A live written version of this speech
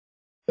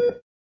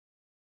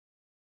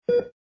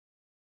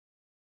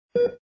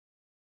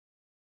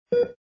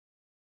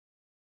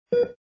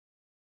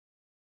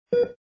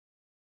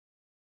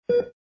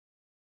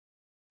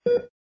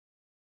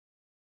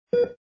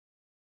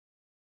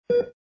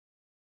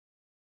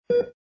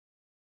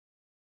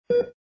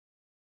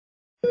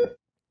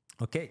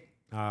Okay.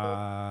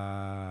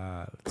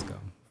 Let's go.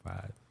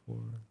 5, 4.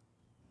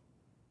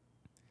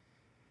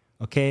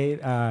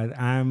 Okay.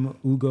 I'm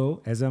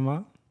Ugo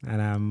Ezema,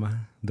 and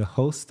I'm the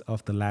host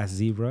of The Last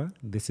Zebra.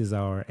 This is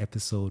our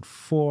episode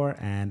 4,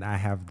 and I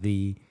have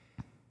the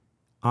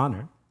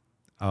honor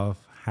of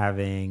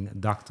having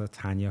Dr.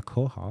 Tania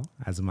Kohal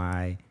as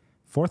my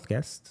 4th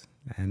guest,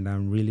 and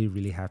I'm really,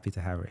 really happy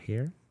to have her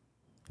here.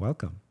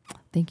 Welcome.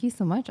 Thank you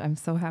so much. I'm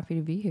so happy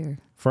to be here.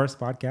 First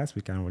podcast,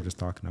 we kind of were just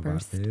talking about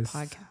First this.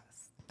 podcast.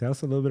 Tell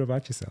us a little bit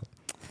about yourself.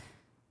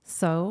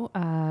 So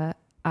I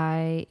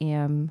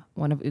am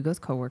one of Ugo's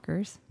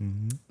coworkers,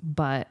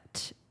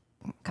 but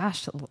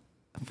gosh,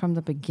 from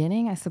the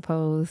beginning, I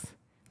suppose,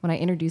 when I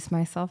introduce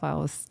myself, I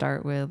always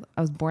start with,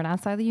 I was born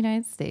outside the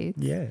United States.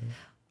 Yeah.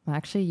 I'm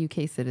actually a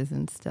UK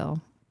citizen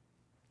still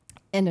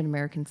and an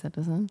American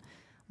citizen,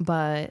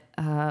 but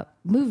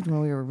moved when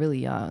we were really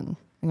young.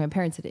 My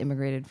parents had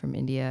immigrated from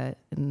India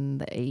in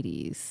the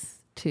 80s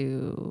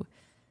to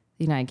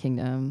the United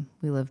Kingdom.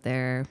 We lived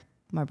there.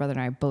 My brother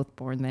and I are both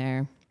born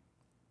there.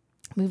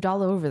 Moved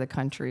all over the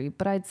country,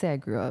 but I'd say I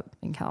grew up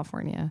in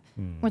California.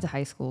 Went to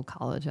high school,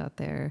 college out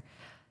there.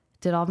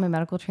 Did all of my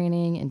medical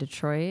training in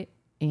Detroit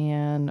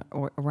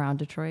or around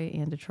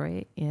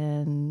Detroit,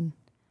 and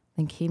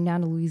then came down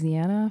to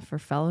Louisiana for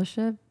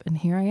fellowship, and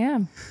here I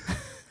am.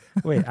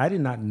 Wait, I did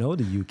not know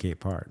the UK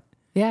part.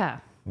 Yeah.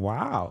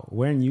 Wow.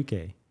 Where in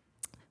UK?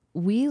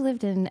 We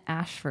lived in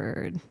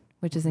Ashford,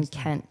 which is in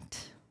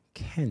Kent.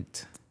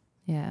 Kent.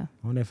 Yeah.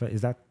 I wonder if is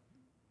that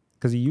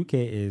because the UK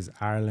is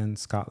Ireland,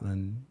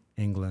 Scotland,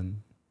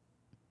 England,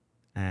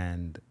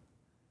 and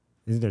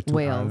isn't there 2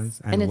 Wales.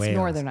 islands? And it's Wales.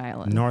 Northern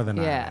Ireland. Northern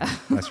Yeah. Ireland.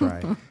 That's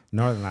right.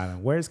 Northern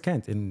Ireland. Where is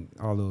Kent in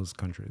all those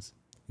countries?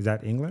 Is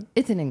that England?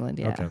 It's in England,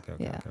 yeah. Okay.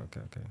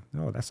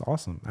 Oh, that's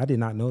awesome. I did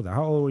not know that.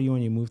 How old were you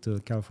when you moved to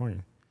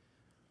California?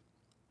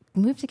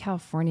 Moved to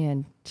California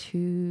in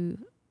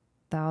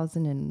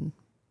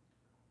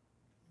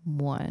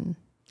 2001.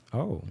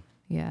 Oh.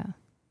 Yeah.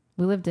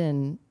 We lived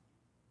in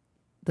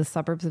the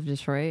suburbs of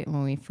Detroit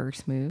when we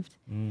first moved.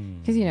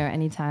 Because,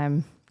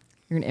 anytime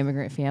you're an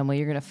immigrant family,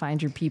 you're going to find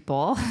your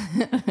people.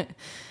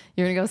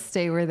 You're going to go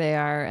stay where they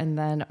are. And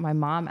then my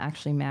mom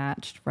actually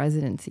matched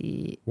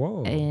residency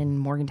in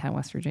Morgantown,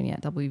 West Virginia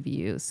at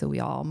WVU. So we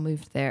all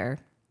moved there.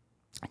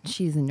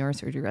 She's in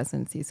neurosurgery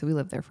residency. So we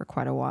lived there for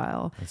quite a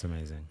while. That's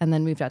amazing. And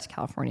then moved out to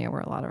California where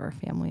a lot of our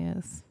family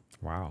is.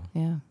 Wow.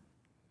 Yeah.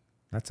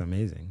 That's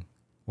amazing.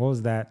 What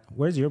was that?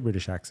 Where's your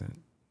British accent?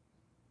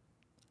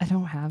 I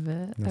don't have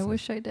it. I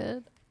wish I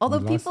did. Although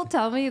lost people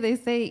tell me, they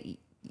say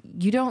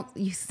you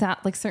sound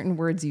like certain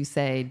words you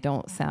say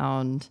don't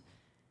sound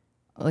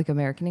like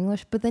American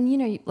English. But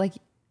then, like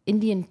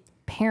Indian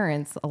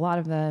parents, a lot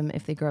of them,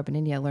 if they grow up in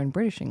India, learn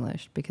British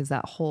English because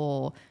that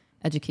whole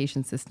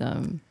education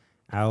system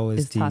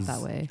is taught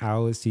that way. I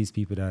always tease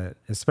people that,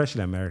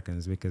 especially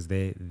Americans, because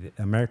the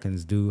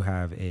Americans do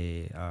have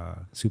a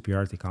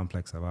superiority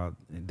complex about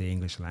the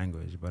English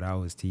language. But I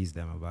always tease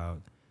them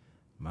about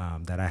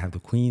that I have the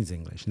Queen's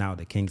English, now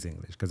the King's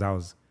English, because I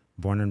was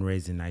born and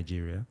raised in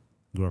Nigeria,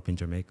 grew up in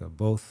Jamaica,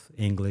 both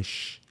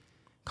English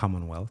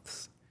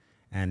commonwealths,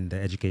 and the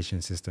education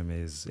system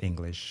is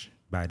English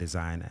by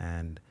design.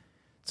 And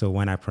so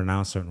when I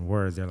pronounce certain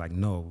words, they're like,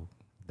 no,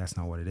 that's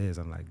not what it is.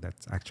 I'm like,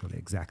 that's actually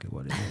exactly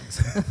what it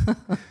is.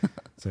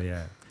 So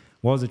yeah.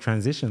 What was the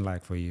transition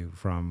like for you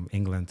from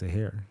England to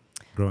here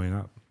growing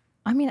up?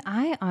 I mean,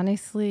 I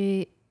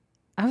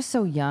was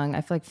so young. I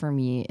feel like for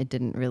me, it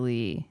didn't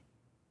really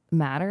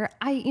matter.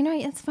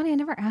 It's funny. I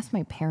never asked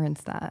my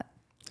parents that.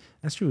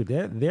 That's true.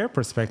 Their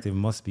perspective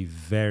must be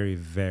very,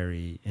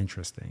 very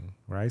interesting,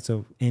 right?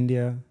 So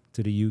India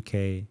to the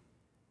UK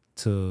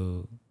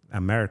to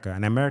America,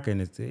 and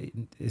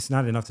it's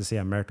not enough to say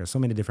America. So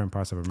many different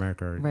parts of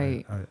America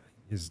Right.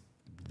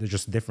 They're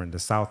just different. The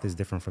South is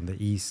different from the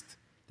East,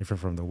 different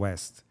from the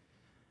West.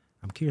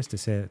 I'm curious to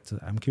see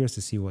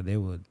what they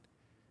would.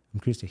 I'm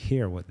curious to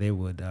hear what they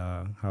would,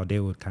 how they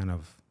would kind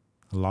of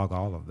log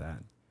all of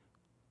that.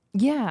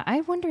 Yeah,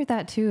 I wondered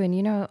that too. And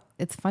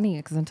it's funny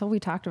because until we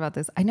talked about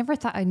this, I never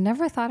thought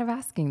of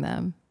asking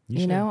them.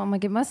 I'm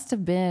like, it must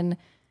have been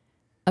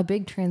a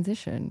big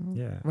transition.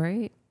 Yeah.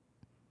 Right.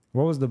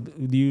 What was do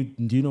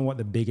you know what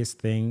the biggest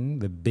thing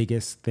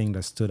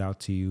that stood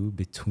out to you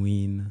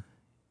between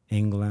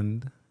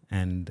England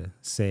and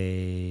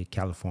say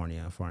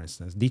California, for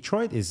instance?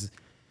 Detroit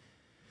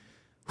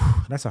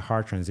that's a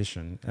hard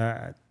transition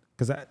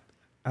because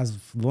as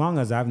long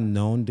as I've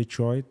known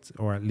Detroit,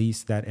 or at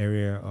least that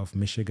area of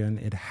Michigan,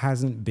 it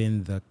hasn't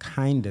been the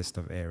kindest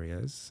of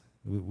areas.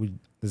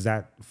 Does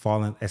that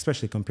fall in,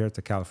 especially compared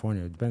to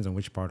California? It depends on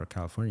which part of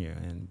California you're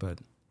in. But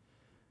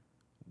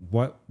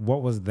what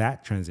was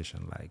that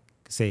transition like?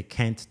 Say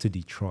Kent to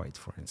Detroit,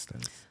 for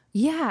instance.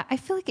 Yeah, I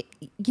feel like,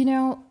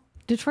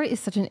 Detroit is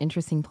such an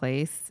interesting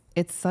place.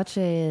 It's such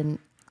an,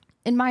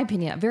 in my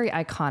opinion, a very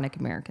iconic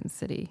American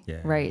city,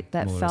 right?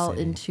 That fell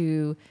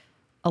into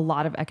a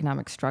lot of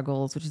economic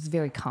struggles, which is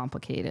very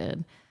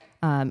complicated.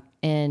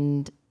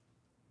 And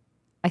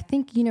I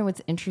think, you know,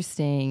 what's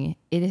interesting,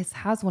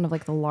 has one of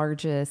like the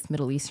largest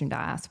Middle Eastern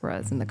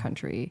diasporas in the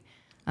country,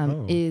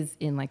 is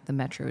in like the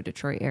metro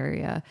Detroit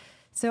area.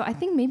 So I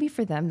think maybe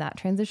for them, that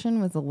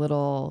transition was a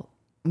little,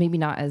 maybe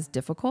not as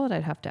difficult.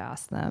 I'd have to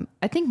ask them.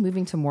 I think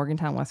moving to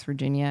Morgantown, West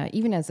Virginia,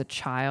 even as a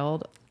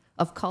child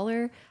of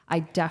color, I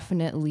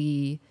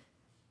definitely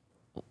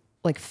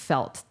like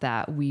felt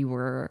that we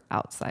were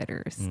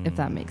outsiders, if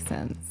that makes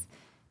sense.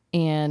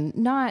 And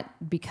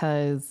not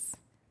because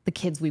the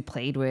kids we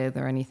played with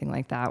or anything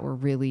like that were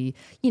really,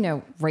 you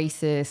know,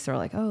 racist or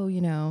like, oh,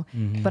 you know,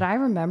 but I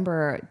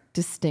remember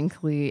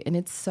distinctly, and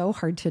it's so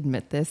hard to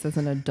admit this as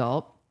an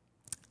adult,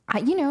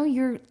 you know,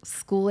 you're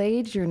school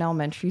age, you're in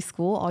elementary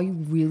school, all you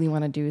really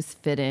want to do is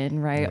fit in,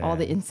 right? All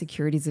the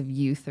insecurities of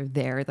youth are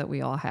there that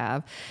we all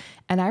have.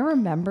 And I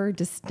remember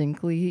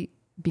distinctly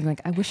being like,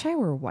 I wish I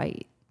were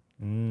white,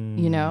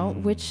 you know,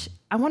 which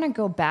I want to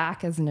go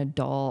back as an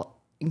adult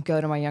and go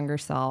to my younger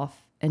self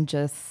and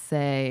just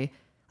say,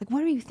 like,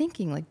 what are you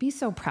thinking? Like, be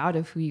so proud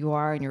of who you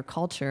are and your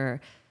culture.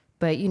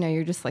 But, you know,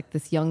 you're just like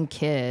this young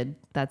kid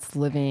that's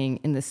living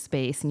in this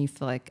space and you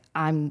feel like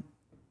I'm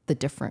the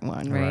different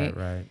one, right?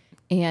 Right.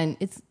 And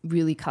it's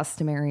really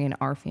customary in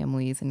our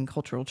families and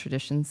cultural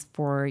traditions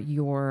for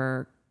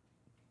the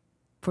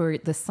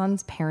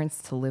son's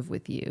parents to live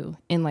with you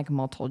in like a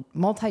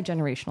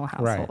multi-generational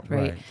household,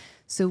 right?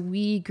 So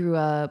we grew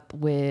up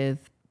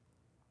with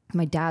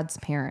my dad's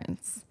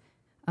parents,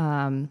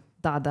 dada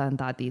and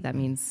dadi, that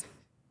means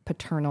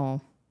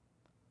paternal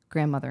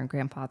grandmother and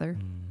grandfather.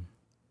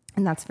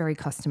 And that's very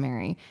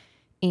customary.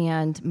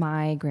 And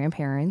my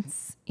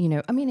grandparents, you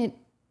know, I mean,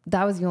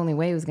 that was the only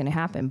way it was going to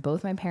happen.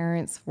 Both my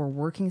parents were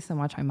working so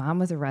much. My mom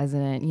was a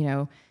resident. You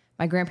know,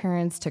 my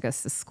grandparents took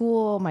us to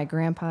school. My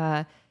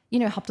grandpa, you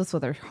know, helped us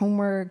with our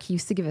homework. He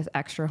used to give us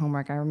extra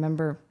homework. I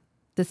remember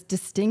this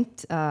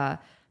distinct, I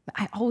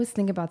always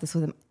think about this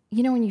with him.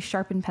 You know, when you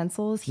sharpen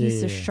pencils, he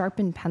used to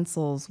sharpen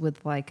pencils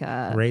with like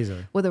a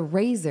razor. With a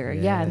razor,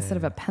 instead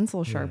of a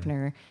pencil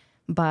sharpener.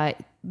 But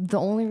the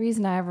only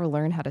reason I ever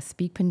learned how to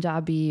speak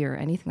Punjabi or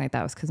anything like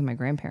that was because of my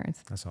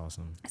grandparents. That's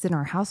awesome. Because in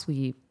our house,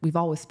 we've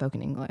always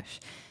spoken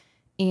English.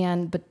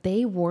 But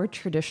they wore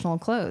traditional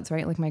clothes,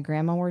 right? Like my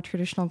grandma wore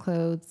traditional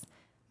clothes.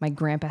 My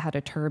grandpa had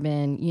a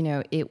turban. You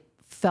know, it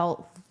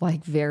felt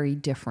like very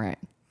different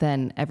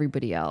than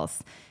everybody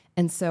else.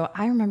 And so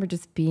I remember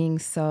just being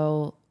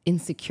so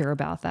insecure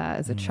about that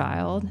as a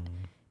child.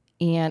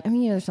 And I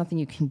mean, you know, there's nothing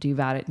you can do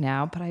about it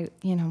now, but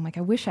I'm like,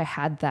 I wish I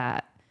had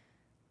that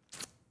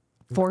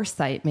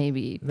foresight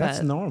maybe.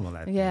 That's normal,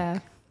 I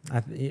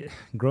think.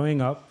 Growing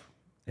up,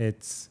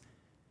 it's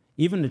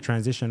even the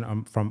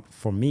transition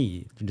for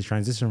me, the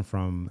transition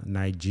from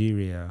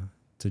Nigeria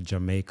to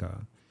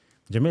Jamaica.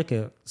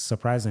 Jamaica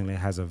surprisingly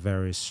has a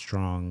very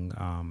strong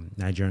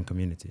Nigerian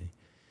community.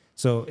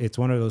 So it's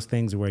one of those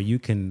things where you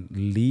can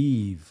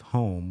leave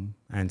home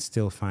and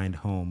still find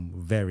home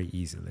very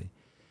easily.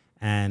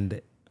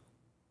 And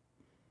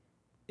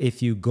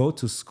if you go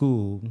to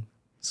school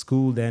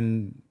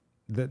then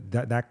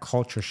that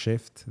culture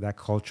shift, that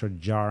culture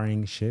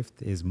jarring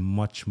shift is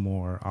much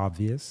more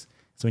obvious.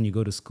 So when you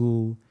go to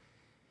school,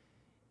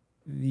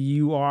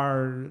 you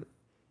are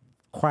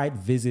quite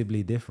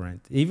visibly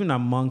different. Even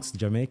amongst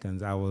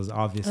Jamaicans, I was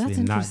obviously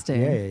not.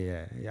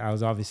 I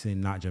was obviously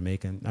not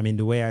Jamaican. I mean,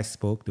 the way I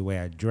spoke, the way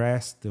I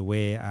dressed, the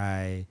way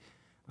I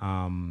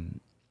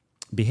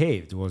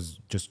behaved was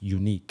just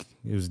unique.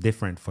 It was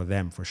different for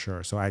them for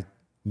sure. So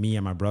me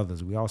and my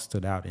brothers, we all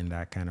stood out in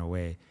that kind of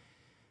way.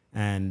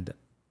 And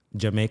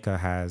Jamaica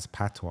has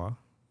patois,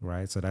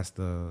 right? So that's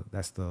the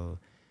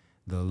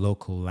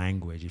local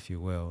language, if you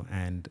will,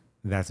 and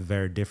that's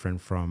very different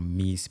from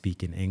me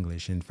speaking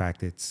English. In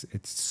fact, it's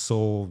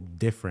so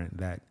different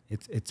that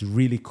it's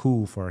really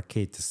cool for a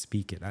kid to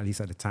speak it, at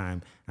least at the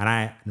time. And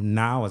I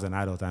now as an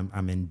adult,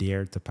 I'm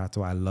endeared to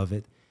patois. I love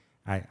it.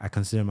 I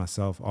consider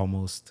myself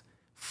almost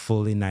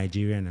fully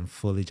Nigerian and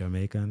fully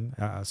Jamaican.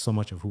 So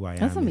much of who I am.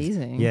 That's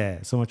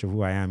amazing. So much of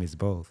who I am is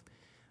both.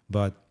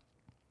 But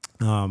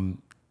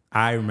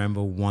I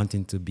remember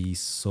wanting to be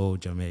so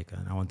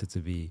Jamaican. I wanted to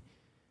be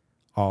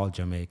all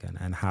Jamaican,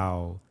 and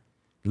how,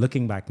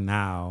 looking back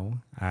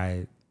now,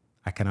 I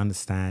can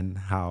understand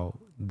how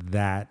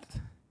that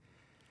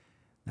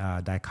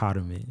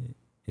dichotomy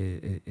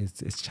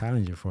is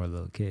challenging for a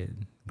little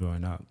kid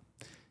growing up.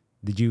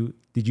 Did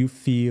you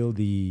feel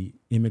the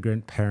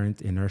immigrant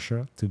parent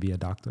inertia to be a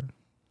doctor?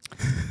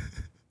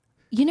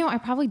 You know, I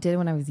probably did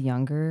when I was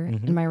younger.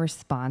 And my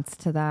response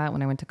to that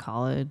when I went to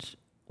college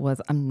was,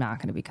 I'm not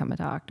going to become a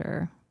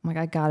doctor. I'm like,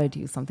 I got to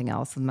do something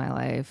else with my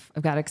life.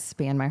 I've got to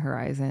expand my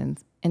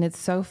horizons. And it's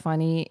so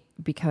funny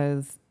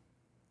because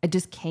I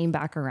just came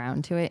back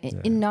around to it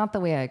in not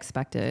the way I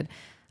expected.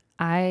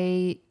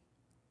 I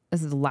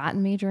was a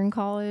Latin major in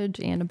college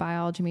and a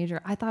biology major.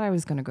 I thought I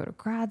was going to go to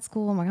grad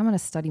school. I'm like, I'm going to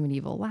study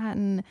medieval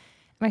Latin.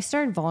 I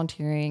started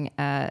volunteering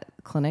at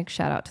clinic.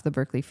 Shout out to the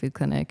Berkeley Food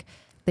Clinic.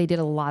 They did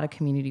a lot of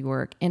community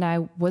work, and I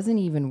wasn't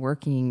even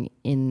working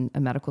in a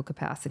medical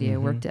capacity. I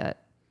worked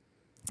at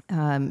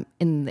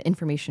in the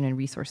Information and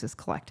Resources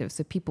Collective.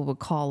 So people would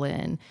call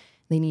in.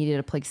 They needed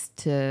a place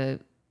to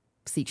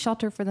seek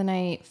shelter for the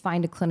night,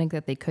 find a clinic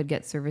that they could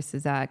get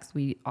services at, because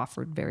we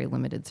offered very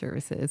limited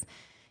services.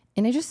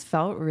 And it just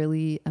felt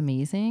really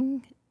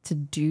amazing to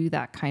do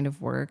that kind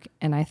of work.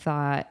 And I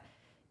thought,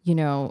 you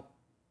know,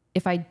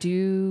 if I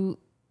do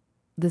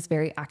this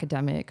very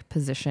academic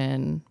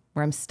position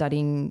where I'm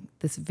studying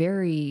this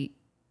very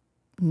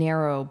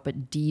narrow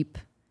but deep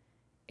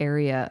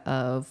area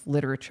of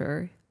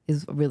literature,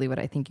 is really what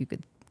I think you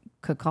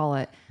could call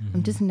it.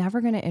 I'm just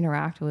never going to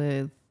interact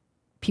with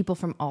people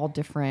from all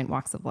different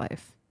walks of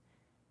life,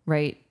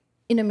 right?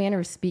 In a manner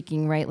of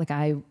speaking, right? Like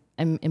I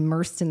am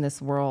immersed in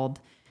this world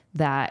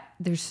that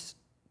there's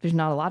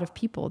not a lot of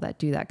people that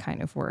do that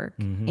kind of work.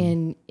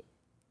 And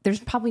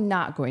there's probably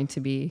not going to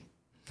be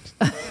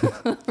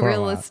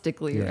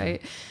realistically,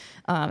 right?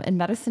 And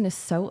medicine is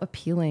so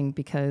appealing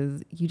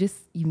because you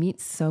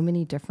meet so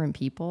many different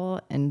people,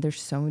 and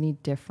there's so many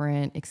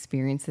different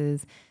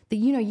experiences that,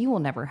 you know, you will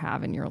never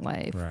have in your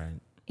life. Right.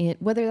 And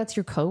whether that's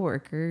your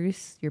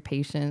coworkers, your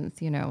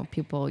patients, you know,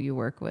 people you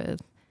work with.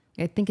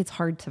 I think it's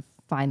hard to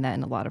find that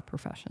in a lot of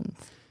professions.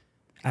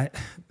 I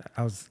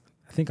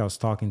think I was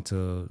talking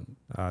to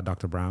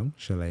Dr. Brown,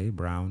 Chalet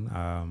Brown,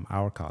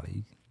 our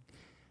colleague,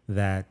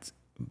 that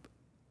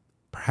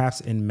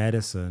perhaps in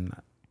medicine,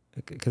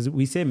 because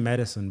we say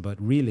medicine,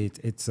 but really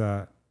it's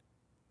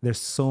there's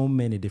so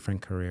many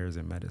different careers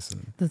in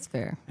medicine. That's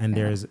fair. And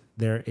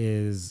there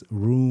is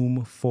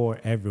room for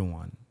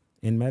everyone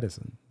in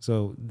medicine.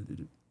 So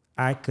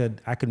I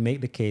could make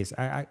the case.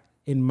 I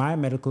in my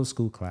medical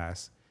school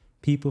class,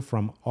 people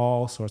from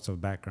all sorts of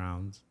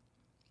backgrounds,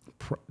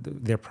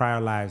 their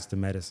prior lives to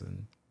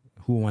medicine,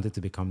 who wanted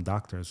to become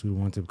doctors, who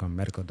wanted to become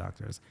medical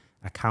doctors,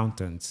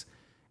 accountants,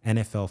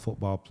 NFL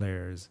football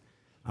players,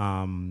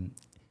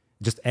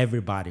 just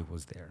everybody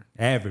was there.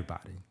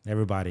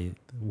 Everybody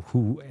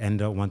who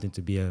ended up wanting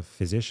to be a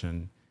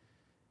physician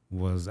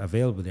was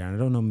available there. And I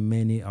don't know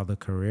many other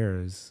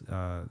careers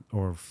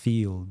or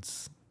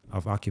fields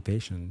of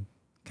occupation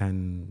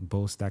can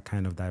boast that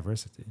kind of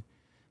diversity.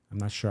 I'm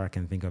not sure I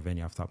can think of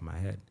any off the top of my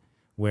head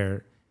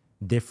where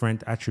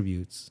different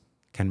attributes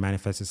can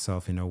manifest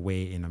itself in a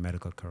way in a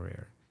medical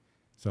career.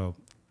 So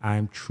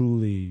I'm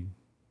truly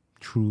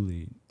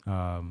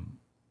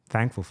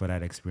thankful for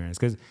that experience,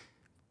 because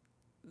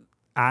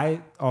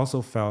I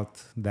also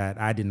felt that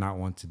I did not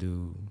want to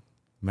do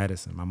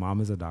medicine. My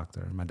mom is a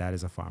doctor. My dad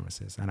is a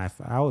pharmacist. And I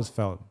always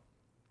felt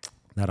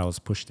that I was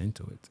pushed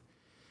into it.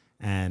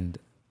 And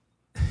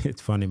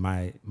it's funny,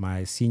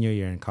 my senior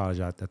year in college,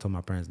 I told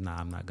my parents, nah,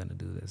 I'm not going to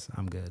do this.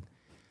 I'm good.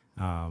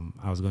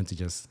 I was going to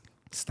just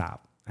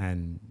stop.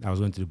 And I was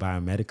going to do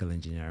biomedical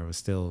engineering. I was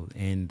still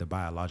in the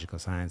biological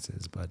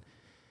sciences.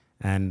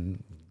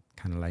 And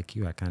kind of like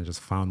you, I kind of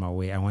just found my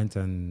way. I went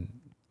and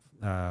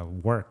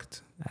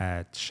worked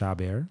at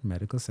Chabert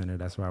Medical Center.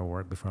 That's where I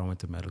worked before I went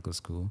to medical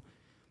school.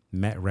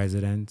 Met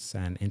residents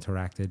and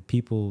interacted.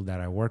 People that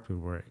I worked with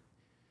were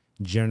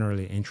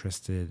generally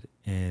interested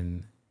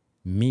in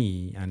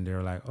me, and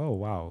they're like, "Oh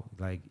wow!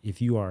 Like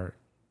if you are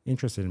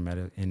interested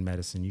in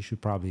medicine, you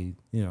should probably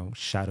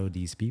shadow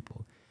these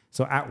people."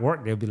 So at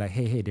work, they'll be like,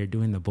 "Hey, they're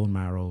doing the bone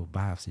marrow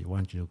biopsy. Why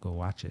don't you go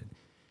watch it?"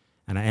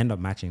 And I end up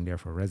matching there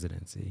for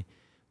residency.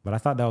 But I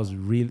thought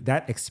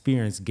that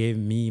experience gave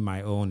me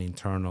my own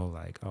internal,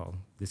 like, oh,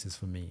 this is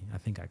for me. I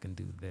think I can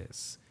do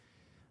this.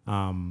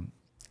 And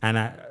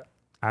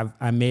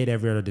I made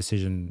every other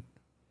decision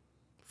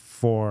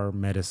for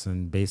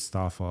medicine based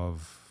off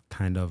of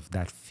kind of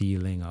that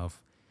feeling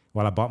of,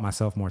 well, I bought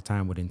myself more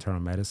time with internal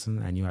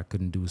medicine. I knew I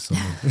couldn't do so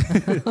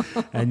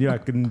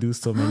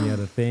many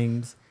other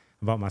things.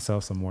 I bought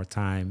myself some more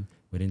time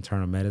with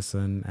internal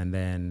medicine, and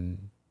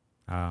then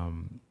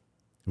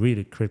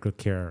really critical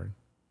care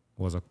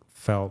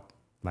felt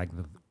like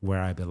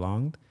where I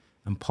belonged.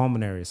 And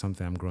pulmonary is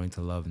something I'm growing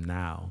to love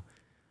now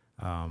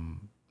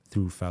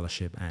through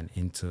fellowship and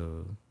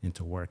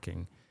into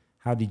working.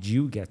 How did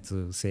you get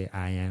to say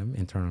I am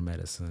internal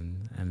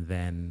medicine and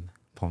then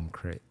Pulm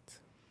Crit?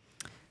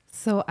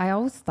 So I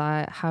always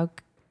thought how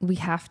we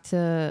have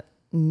to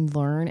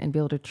learn and be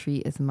able to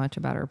treat as much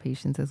about our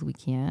patients as we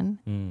can.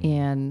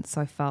 And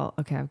so I felt,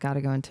 okay, I've got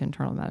to go into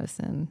internal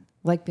medicine,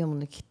 like being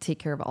able to take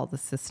care of all the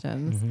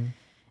systems.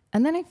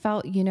 And then I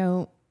felt,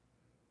 the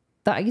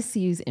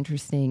ICU is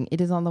interesting.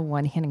 It is on the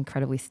one hand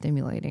incredibly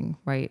stimulating,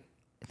 right?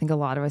 I think a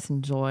lot of us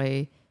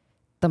enjoy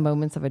the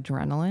moments of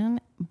adrenaline,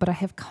 but I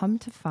have come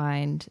to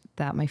find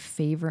that my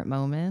favorite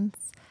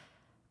moments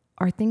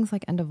are things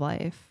like end of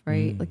life,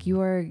 right? Like you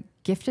are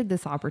gifted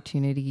this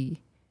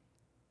opportunity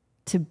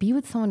to be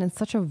with someone in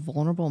such a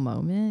vulnerable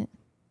moment.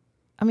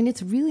 I mean,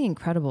 it's really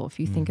incredible if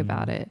you think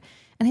about it.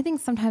 And I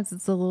think sometimes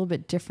it's a little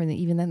bit different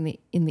even than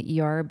in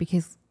the ER,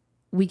 because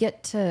we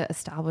get to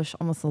establish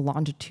almost a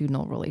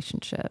longitudinal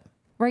relationship,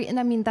 right? And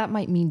I mean, that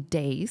might mean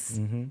days.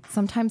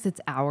 Sometimes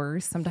it's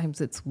hours, sometimes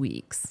it's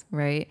weeks,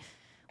 right?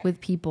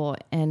 with people,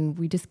 and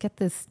we just get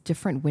this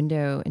different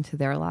window into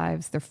their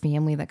lives, their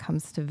family that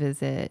comes to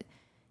visit.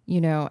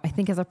 I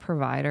think as a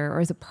provider or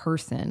as a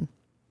person,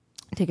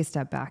 take a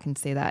step back and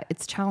say that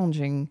it's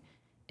challenging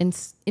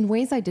in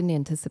ways I didn't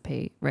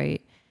anticipate,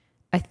 right?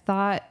 I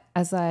thought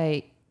as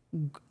I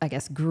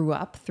guess, grew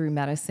up through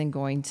medicine,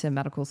 going to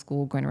medical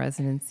school, going to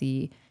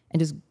residency, and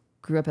just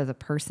grew up as a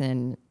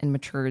person and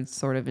matured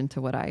sort of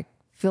into what I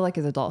feel like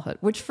is adulthood,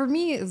 which for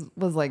me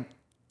was like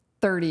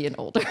 30 and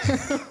older.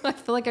 I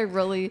feel like I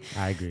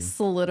agree.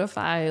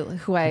 solidify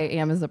who I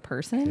am as a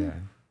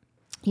person.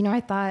 Yeah. I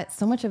thought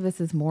so much of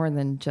this is more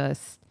than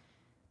just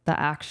the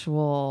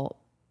actual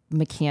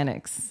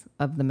mechanics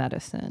of the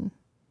medicine,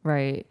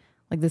 right?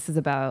 Like this is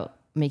about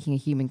making a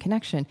human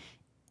connection.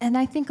 And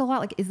I think a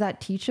lot like, is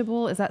that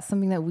teachable? Is that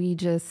something that we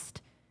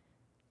just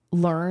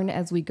learn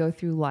as we go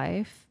through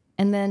life?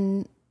 And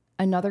then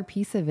another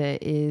piece of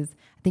it is,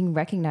 I think,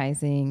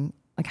 recognizing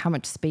like how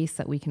much space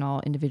that we can all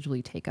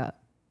individually take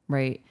up,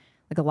 right?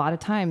 Like a lot of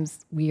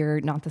times we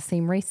are not the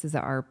same race as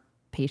our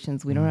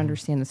patients. We don't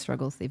understand the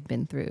struggles they've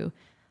been through.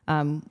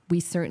 We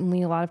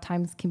certainly a lot of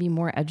times can be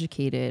more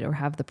educated or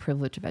have the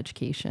privilege of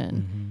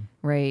education,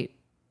 right?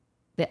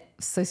 The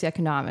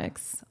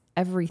socioeconomics,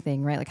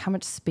 everything, right? Like how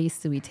much space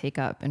do we take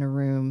up in a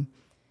room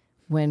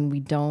when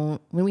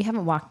we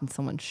haven't walked in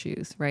someone's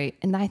shoes, right?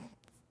 And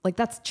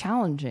that's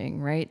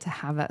challenging, right? To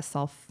have that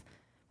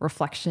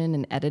self-reflection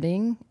and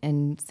editing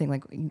and saying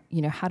like,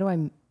 how do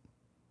I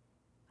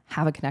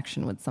have a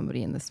connection with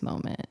somebody in this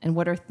moment? And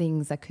what are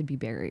things that could be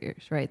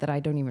barriers, right? That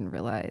I don't even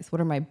realize? What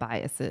are my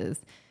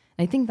biases?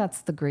 And I think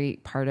that's the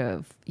great part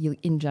of,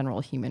 in general,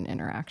 human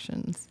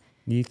interactions.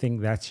 Do you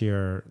think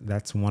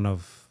that's one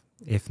of,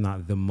 if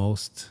not the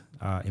most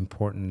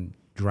important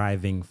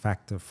driving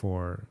factor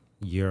for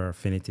your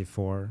affinity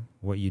for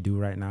what you do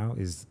right now,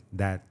 is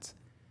that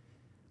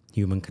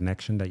human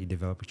connection that you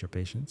develop with your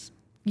patients?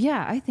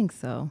 Yeah, I think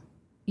so.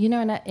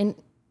 And I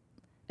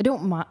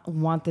don't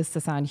want this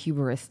to sound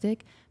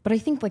hubristic, but I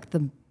think like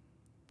the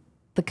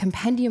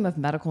compendium of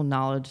medical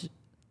knowledge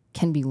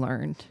can be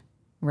learned,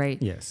 right?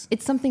 Yes.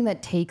 It's something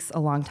that takes a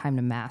long time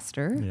to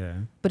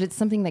master, but it's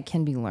something that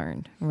can be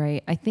learned,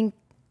 right? I think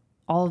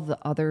all of the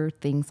other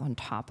things on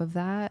top of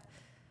that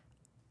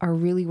are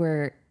really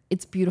where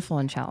it's beautiful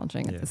and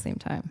challenging at the same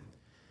time.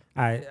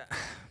 I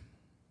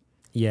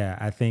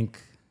think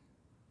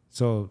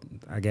so.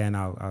 Again,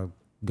 I'll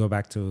go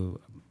back to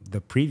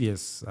the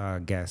previous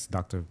guest,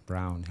 Dr.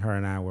 Brown. Her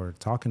and I were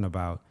talking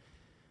about,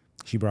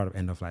 she brought up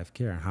end-of-life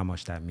care and how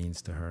much that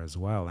means to her as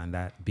well, and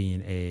that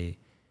being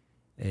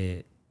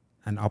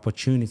an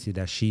opportunity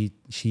that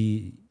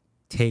she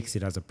takes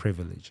it as a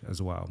privilege as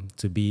well,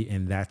 to be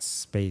in that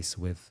space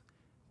with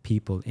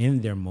people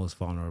in their most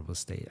vulnerable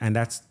state, and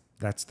that's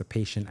the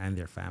patient and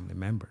their family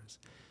members.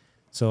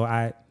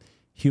 So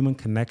human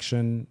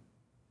connection,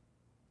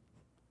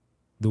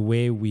 the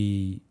way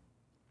we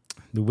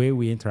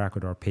interact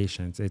with our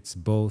patients, it's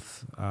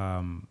both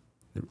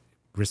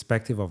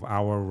respective of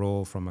our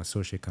role from a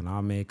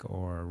socioeconomic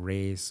or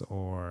race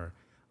or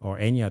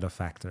any other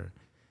factor.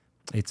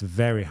 It's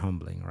very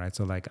humbling, right?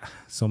 So like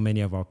so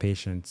many of our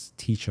patients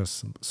teach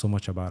us so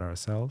much about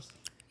ourselves.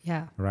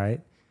 Yeah.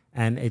 Right?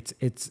 And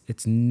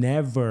it's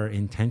never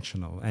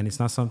intentional, and it's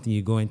not something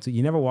you go into.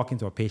 You never walk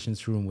into a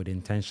patient's room with the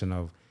intention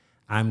of,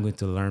 I'm going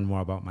to learn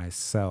more about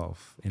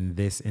myself in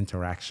this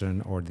interaction,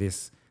 or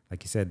this,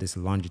 like you said, this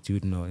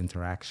longitudinal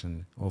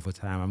interaction over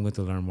time. I'm going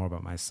to learn more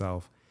about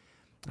myself.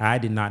 I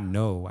did not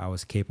know I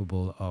was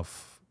capable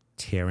of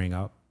tearing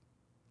up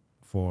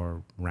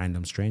for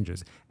random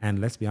strangers. And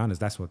let's be honest,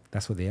 that's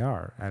what they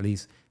are. At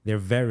least they're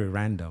very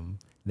random.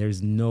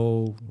 There's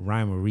no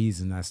rhyme or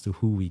reason as to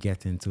who we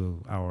get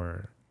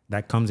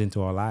that comes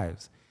into our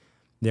lives.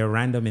 They're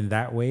random in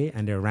that way,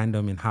 and they're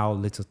random in how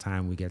little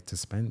time we get to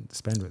spend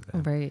with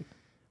them. Right.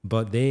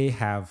 But they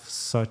have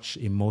such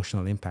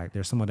emotional impact.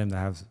 There's some of them that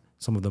have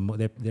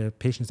they're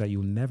patients that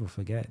you'll never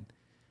forget.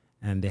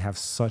 And they have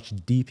such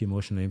deep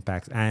emotional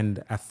impacts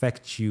and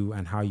affect you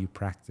and how you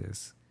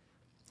practice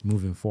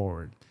moving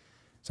forward.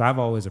 So I've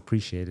always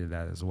appreciated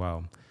that as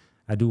well.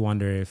 I do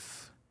wonder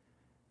if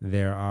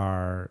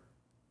there's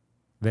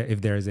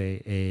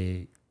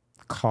a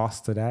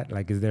cost to that.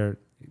 Like,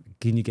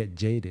 can you get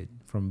jaded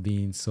from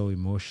being so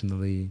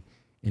emotionally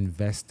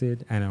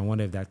invested? And I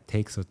wonder if that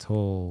takes a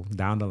toll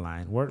down the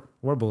line.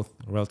 We're both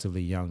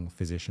relatively young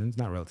physicians.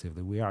 Not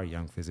relatively, we are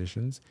young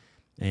physicians.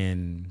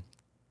 And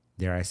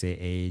dare I say,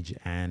 age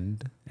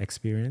and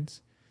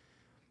experience.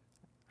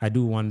 I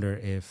do wonder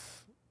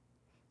if,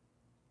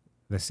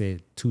 let's say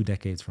 2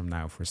 decades from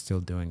now, if we're still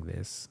doing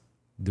this,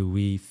 do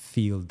we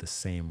feel the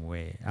same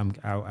way?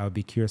 I'll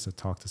be curious to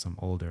talk to some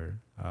older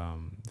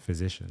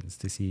physicians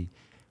to see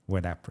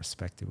where that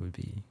perspective would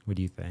be. What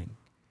do you think?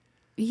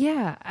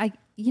 Yeah,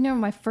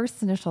 my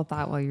first initial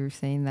thought while you were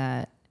saying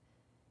that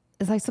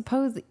is, I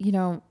suppose,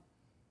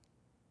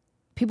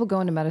 people go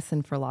into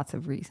medicine for lots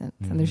of reasons,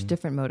 and there's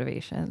different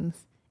motivations.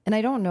 And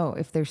I don't know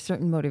if there's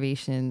certain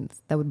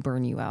motivations that would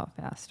burn you out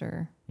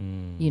faster,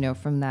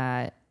 from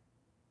that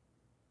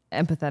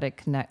empathetic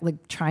connect,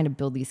 like trying to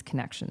build these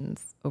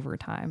connections over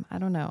time. I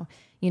don't know.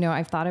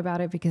 I've thought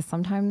about it because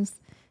sometimes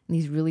in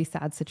these really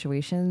sad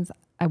situations,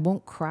 I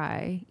won't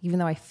cry, even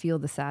though I feel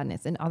the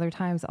sadness. And other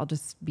times I'll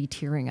just be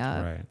tearing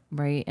up.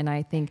 Right. And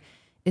I think,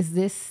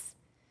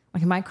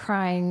 am I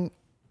crying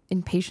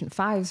in patient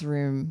 5's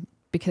room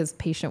because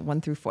patient 1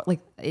 through 4,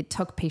 like it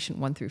took patient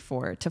 1 through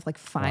 4 to like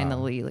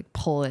finally like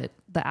pull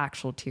the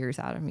actual tears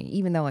out of me,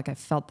 even though like I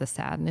felt the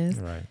sadness.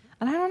 Right.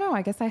 And I don't know,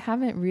 I guess I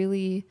haven't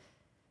really,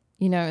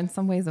 in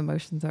some ways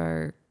emotions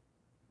they're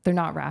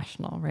not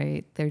rational,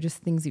 right? They're just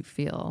things you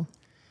feel.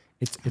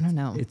 I don't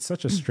know. It's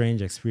such a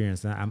strange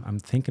experience. I'm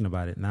thinking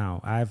about it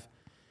now. I've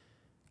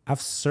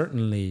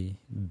certainly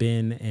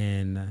been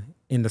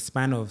in the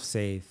span of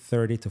say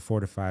 30 to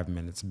 45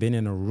 minutes, been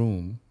in a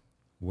room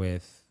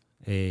with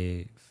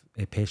a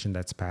patient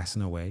that's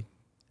passing away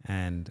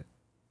and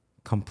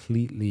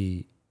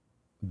completely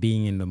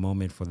being in the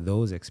moment for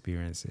those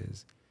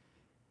experiences,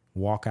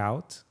 walk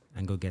out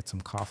and go get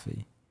some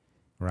coffee,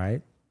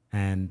 right?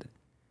 And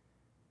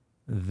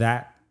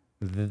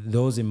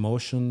those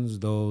emotions,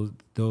 those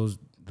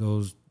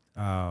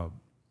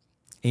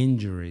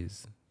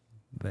injuries,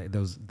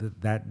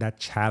 that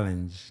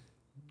challenge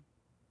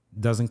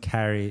doesn't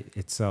carry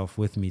itself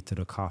with me to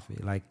the coffee.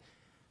 Like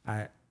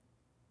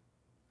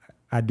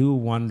I do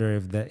wonder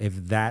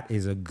if that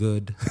is a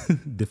good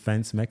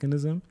defense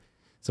mechanism.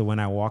 So when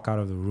I walk out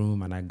of the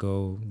room and I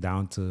go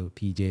down to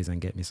PJ's and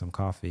get me some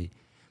coffee,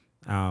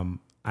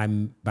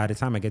 by the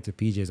time I get to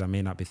PJ's, I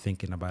may not be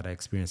thinking about that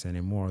experience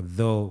anymore.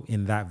 Though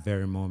in that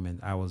very moment,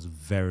 I was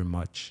very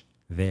much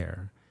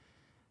there,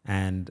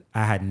 and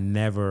I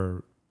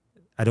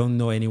don't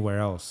know anywhere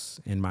else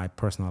in my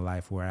personal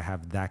life where I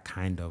have that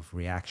kind of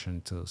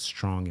reaction to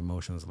strong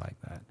emotions like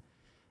that.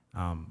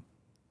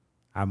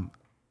 And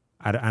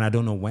I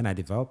don't know when I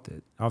developed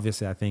it.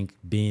 Obviously, I think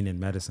being in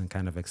medicine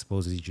kind of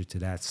exposes you to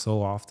that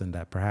so often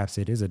that perhaps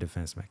it is a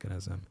defense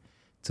mechanism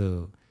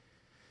to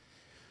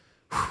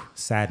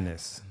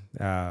sadness.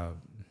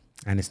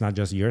 And it's not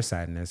just your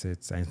sadness.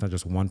 It's not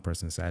just one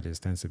person's sadness.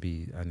 It tends to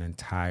be an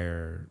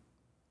entire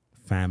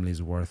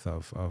family's worth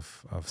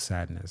of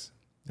sadness.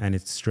 And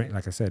it's strange.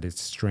 Like I said,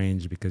 it's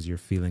strange because you're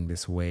feeling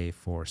this way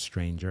for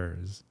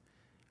strangers,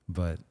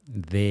 but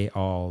they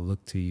all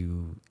look to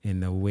you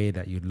in a way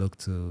that you'd look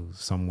to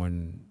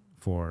someone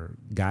for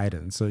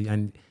guidance. So,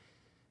 and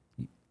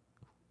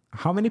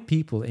how many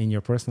people in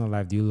your personal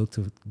life do you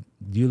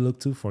look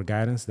to for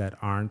guidance that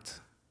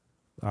aren't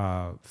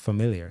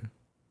familiar?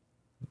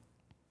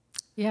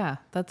 Yeah,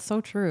 that's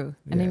so true.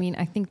 And I mean,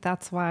 I think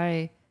that's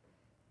why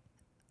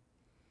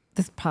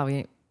this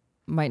probably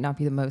might not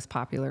be the most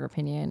popular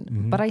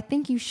opinion, but I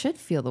think you should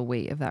feel the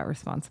weight of that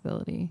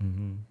responsibility.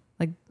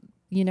 Like,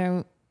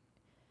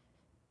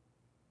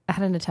 I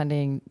had an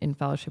attending in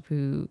fellowship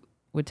who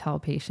would tell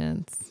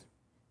patients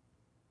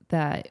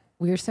that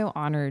we are so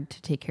honored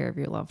to take care of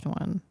your loved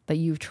one, that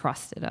you've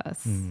trusted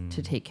us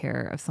to take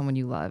care of someone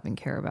you love and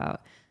care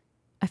about.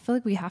 I feel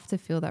like we have to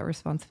feel that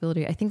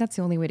responsibility. I think that's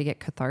the only way to get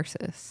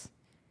catharsis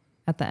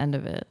at the end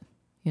of it,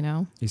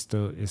 Is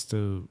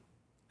to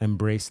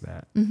embrace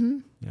that.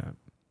 Yeah.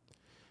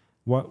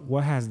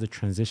 What has the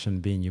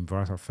transition been? You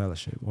brought up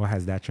fellowship. What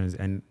has that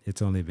and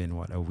it's only been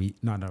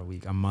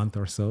a month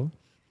or so.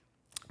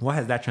 What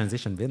has that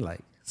transition been like?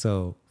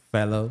 So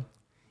fellow,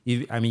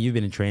 you've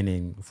been in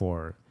training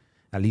for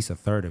at least a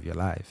third of your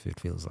life, it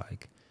feels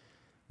like.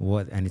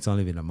 And it's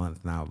only been a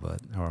month now,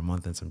 or a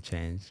month and some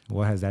change.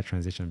 What has that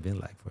transition been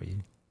like for you?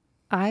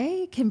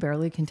 I can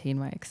barely contain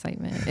my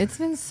excitement. It's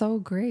been so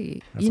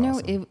great.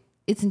 Awesome.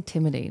 It's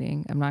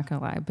intimidating. I'm not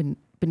gonna lie, but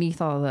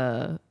beneath all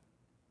the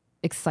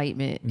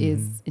excitement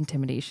is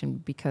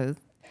intimidation because,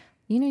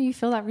 you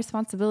feel that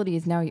responsibility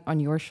is now on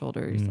your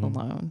shoulders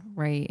alone,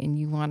 right? And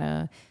you want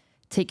to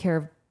take care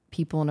of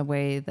people in a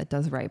way that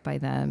does right by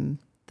them,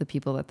 the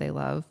people that they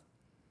love.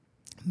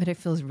 But it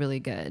feels really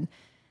good.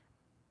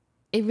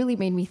 It really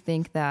made me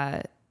think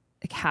that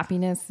like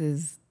happiness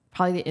is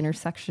probably the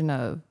intersection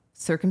of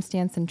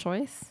circumstance and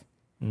choice,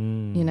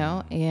 and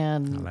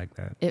I like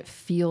that. It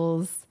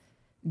feels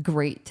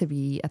great to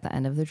be at the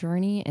end of the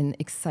journey and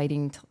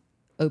exciting to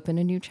open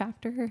a new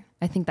chapter.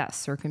 I think that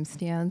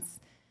circumstance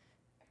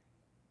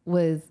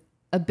was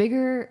a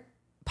bigger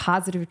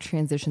positive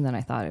transition than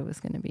I thought it was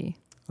going to be.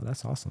 Oh,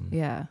 that's awesome.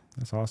 Yeah.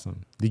 That's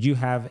awesome. Did you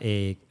have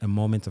a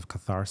moment of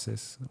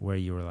catharsis where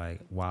you were like,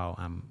 wow,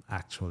 I'm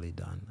actually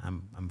done.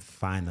 I'm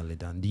finally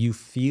done. Do you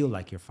feel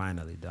like you're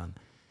finally done?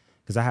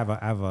 Because I have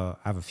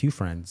a few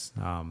friends.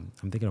 I'm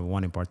thinking of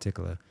one in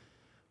particular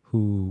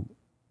who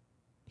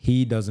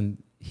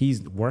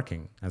he's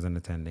working as an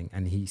attending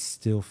and he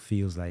still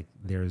feels like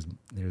there's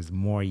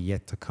more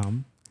yet to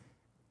come.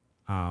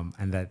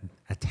 And that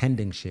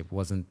attendingship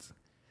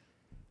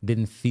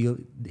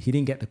he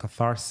didn't get the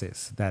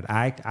catharsis that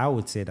I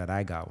would say that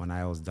I got when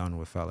I was done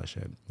with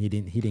fellowship. He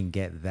didn't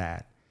get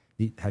that.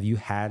 Have you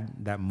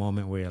had that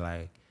moment where you're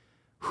like,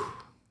 whew,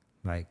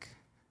 like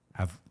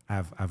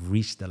I've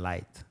reached the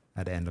light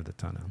at the end of the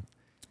tunnel?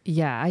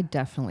 Yeah, I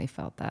definitely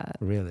felt that.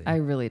 Really? I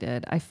really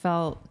did. I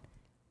felt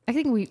I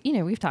think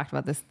we've talked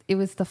about this. It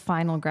was the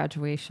final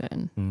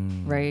graduation,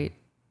 right?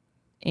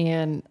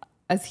 And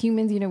as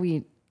humans,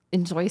 we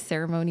enjoy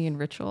ceremony and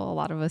ritual. A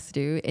lot of us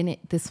do. And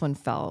this one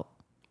felt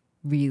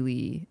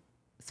really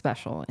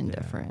special and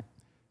different,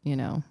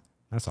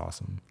 That's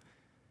awesome.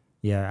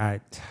 Yeah,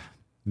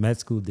 med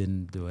school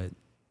didn't do it.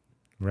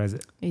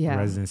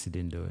 Residency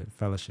didn't do it.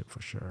 Fellowship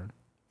for sure.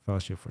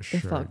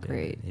 It felt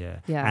great. Yeah.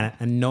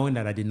 And knowing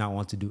that I did not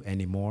want to do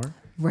any more.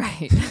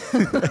 Right.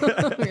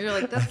 You're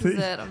like, this is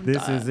it. I'm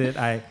this done. is it.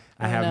 I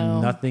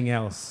have nothing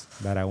else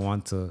that I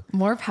want to.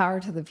 More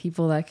power to the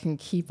people that can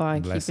keep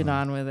on keeping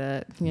on with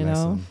it,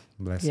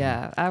 Bless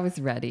Yeah, them. I was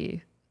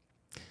ready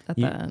at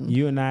the end.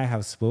 You and I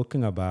have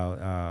spoken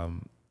about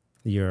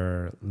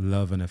your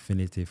love and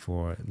affinity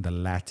for the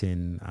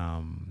Latin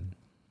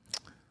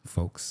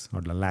folks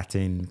or the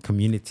Latin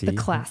community. The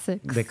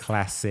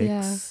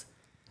classics.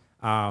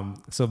 Yeah.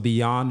 So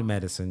beyond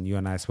medicine, you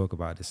and I spoke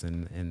about this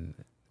in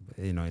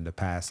the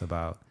past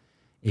about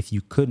if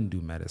you couldn't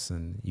do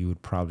medicine, you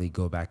would probably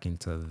go back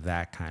into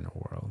that kind of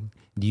world.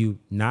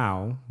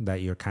 Now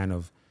that you're kind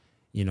of,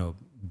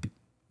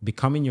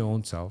 becoming your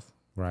own self,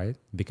 right?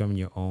 Becoming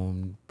your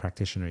own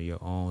practitioner,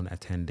 your own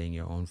attending,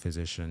 your own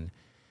physician,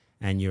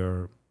 and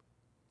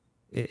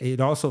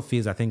it also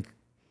feels, I think,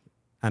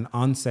 an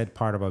unsaid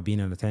part about being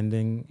an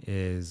attending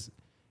is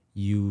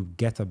you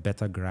get a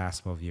better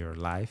grasp of your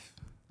life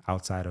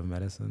outside of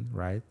medicine,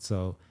 right?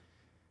 So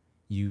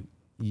you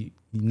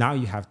now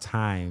you have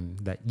time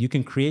that you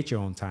can create your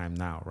own time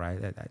now, right?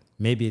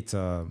 Maybe it's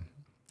a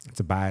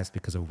bias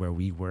because of where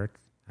we work.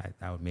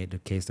 I would make the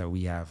case that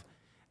we have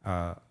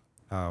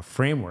a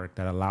framework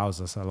that allows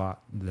us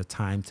the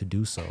time to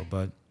do so,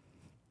 but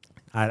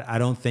I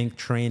don't think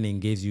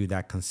training gives you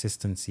that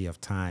consistency of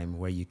time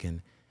where you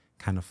can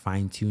kind of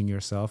fine tune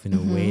yourself in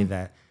a way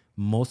that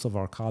most of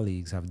our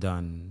colleagues have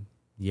done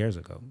years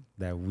ago,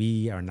 that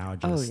we are now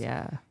just.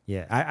 Oh,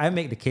 yeah. I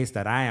make the case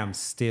that I am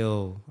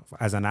still,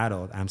 as an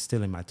adult, I'm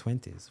still in my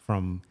 20s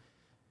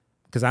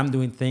because I'm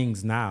doing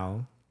things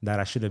now that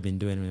I should have been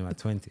doing in my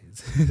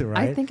 20s,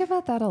 right? I think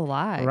about that a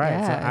lot. Right.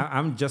 Yeah. So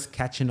I'm just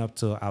catching up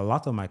to a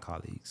lot of my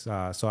colleagues.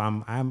 So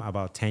I'm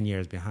about 10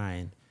 years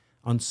behind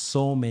on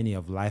so many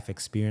of life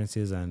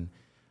experiences and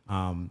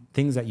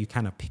things that you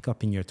kind of pick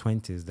up in your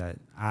 20s that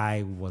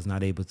I was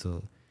not able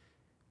to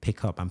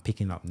pick up. I'm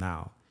picking up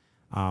now.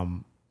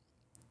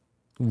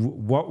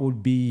 What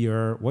would be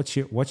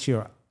what's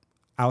your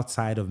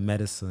outside of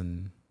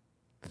medicine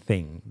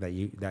thing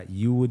that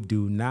you would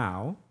do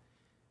now,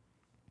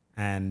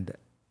 and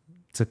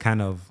to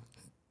kind of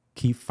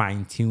keep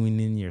fine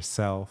tuning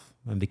yourself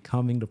and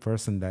becoming the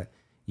person that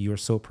you're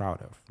so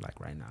proud of, like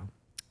right now?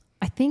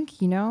 I think,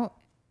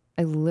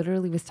 I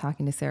literally was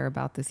talking to Sarah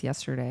about this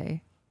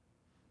yesterday,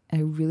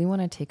 and I really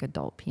want to take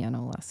adult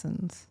piano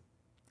lessons.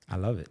 I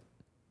love it.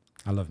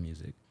 I love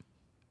music.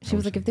 She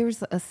was like, if there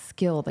was a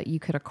skill that you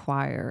could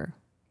acquire,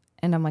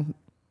 and I'm like,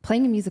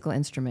 playing a musical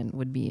instrument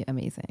would be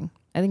amazing.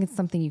 I think it's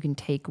something you can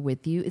take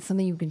with you. It's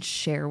something you can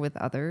share with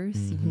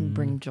others. You can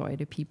bring joy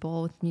to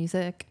people with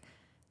music.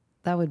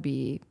 That would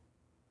be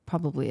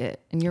probably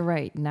it. And you're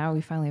right. Now we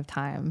finally have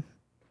time.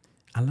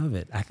 I love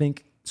it. I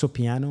think so.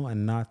 Piano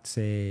and not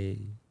say,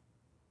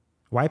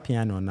 why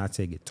piano and not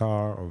say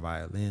guitar or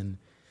violin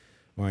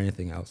or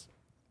anything else?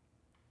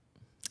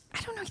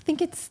 I don't know. I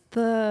think it's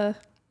to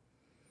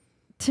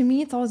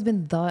me, it's always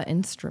been the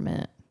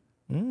instrument,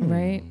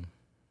 right?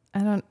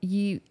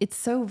 It's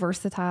so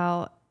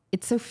versatile.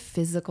 It's so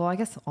physical. I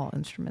guess all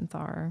instruments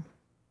are,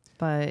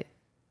 but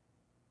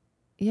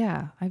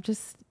yeah, I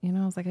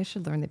was like, I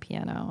should learn the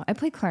piano. I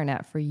played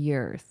clarinet for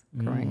years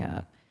growing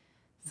up.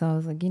 So I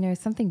was like,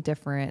 something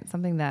different,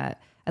 something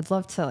that I'd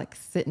love to like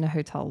sit in a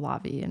hotel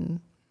lobby and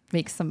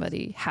make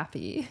somebody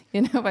happy,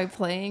 by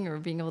playing or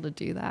being able to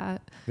do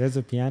that. There's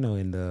a piano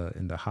in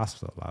the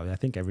hospital lobby. I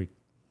think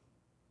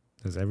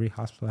does every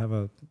hospital have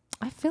a?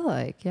 I feel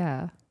like,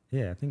 yeah.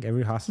 Yeah, I think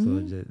every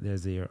hospital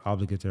there's your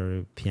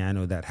obligatory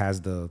piano that has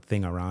the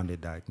thing around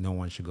it that no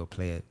one should go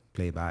play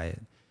by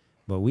it.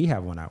 But we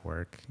have one at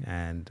work,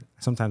 and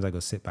sometimes I go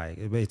sit by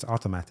it. But it's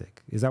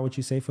automatic. Is that what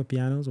you say for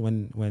pianos?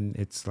 When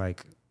it's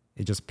like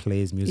it just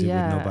plays music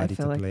with nobody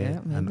to play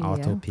it? An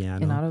auto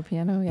piano. An auto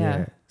piano,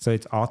 yeah. So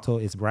it's auto.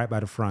 It's right by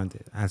the front,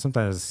 and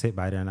sometimes I sit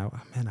by there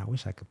and I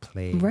wish I could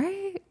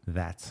play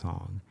that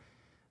song.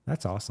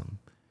 That's awesome.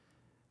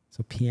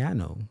 So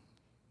piano,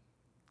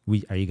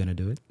 are you gonna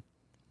do it?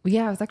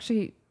 Yeah, I was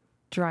actually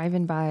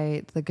driving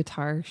by the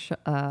guitar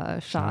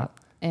shop,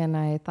 and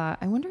I thought,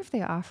 I wonder if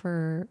they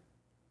offer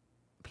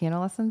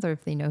piano lessons or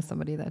if they know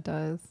somebody that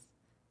does.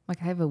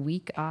 Like, I have a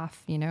week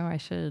off, I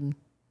should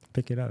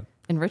pick it up,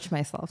 enrich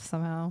myself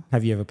somehow.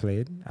 Have you ever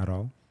played at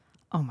all?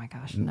 Oh my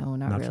gosh, no,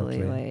 not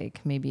really.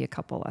 Like maybe a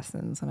couple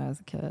lessons when I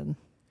was a kid.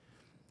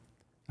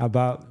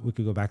 We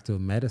could go back to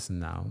medicine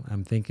now.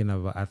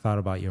 I thought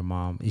about your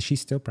mom. Is she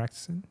still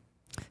practicing?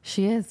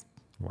 She is.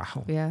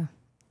 Wow. Yeah.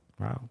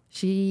 Wow.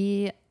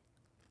 She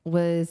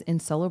was in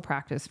solo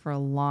practice for a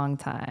long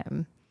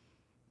time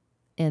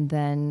and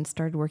then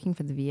started working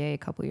for the VA a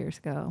couple years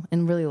ago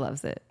and really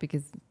loves it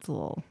because it's a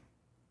little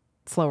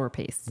slower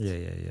paced.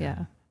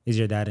 Yeah. Is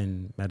your dad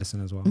in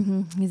medicine as well?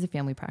 He's a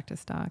family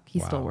practice doc. He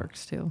still Wow.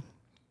 works too.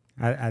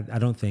 I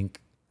don't think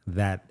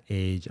that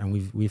age, and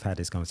we've had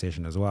this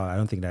conversation as well. I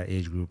don't think that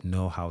age group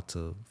know how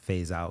to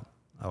phase out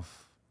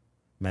of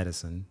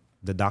medicine.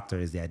 The doctor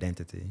is the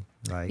identity.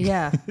 Like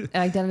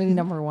identity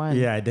number one.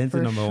 Yeah,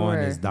 identity number one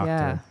sure. is doctor.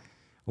 Yeah.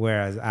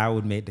 Whereas I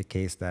would make the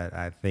case that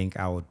I think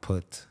I would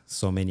put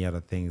so many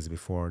other things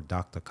before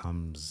doctor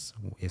comes.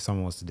 If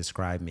someone was to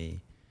describe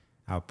me,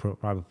 I'll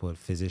probably put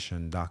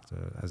physician,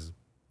 doctor as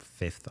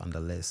fifth on the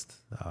list.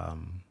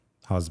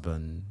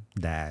 Husband,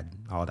 dad,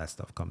 all that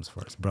stuff comes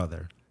first.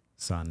 Brother,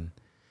 son,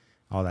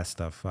 all that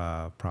stuff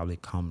probably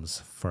comes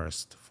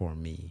first for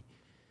me.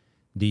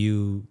 Do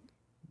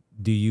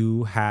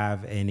you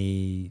have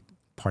any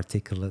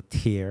particular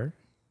tier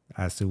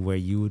as to where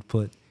you would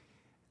put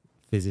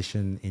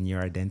physician in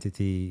your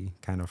identity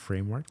kind of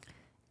framework?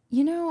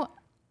 You know,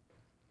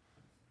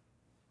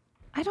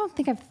 I don't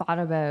think I've thought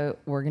about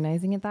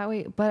organizing it that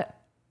way, but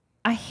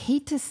I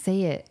hate to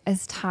say it.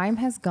 As time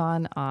has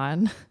gone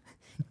on,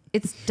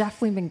 it's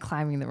definitely been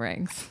climbing the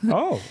ranks.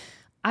 Oh.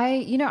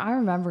 I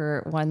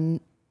remember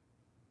one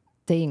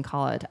day in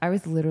college, I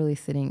was literally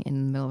sitting in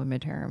the middle of a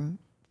midterm.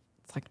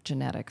 It's like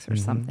genetics or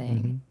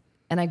something.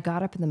 And I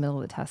got up in the middle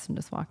of the test and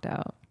just walked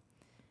out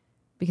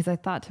because I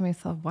thought to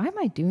myself, why am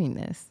I doing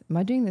this? Am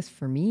I doing this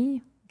for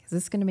me? Is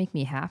this going to make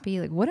me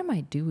happy? Like, what am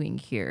I doing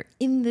here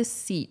in this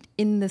seat,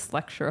 in this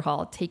lecture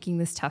hall, taking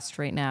this test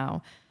right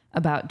now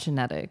about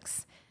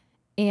genetics?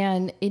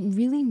 And it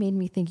really made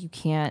me think you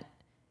can't,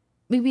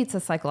 maybe it's a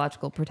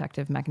psychological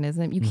protective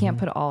mechanism. You can't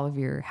put all of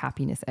your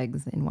happiness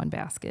eggs in one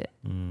basket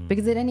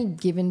because at any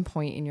given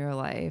point in your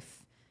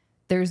life,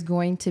 there's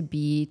going to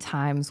be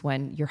times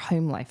when your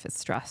home life is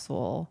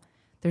stressful.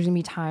 There's going to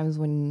be times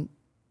when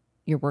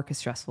your work is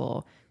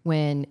stressful,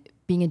 when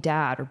being a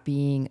dad or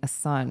being a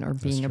son or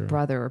being a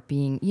brother or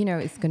being,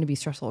 it's going to be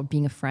stressful, or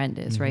being a friend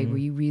is, right? Where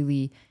you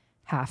really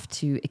have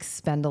to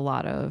expend a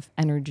lot of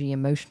energy,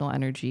 emotional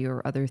energy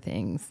or other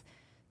things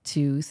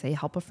to, say,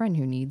 help a friend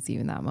who needs you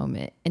in that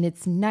moment. And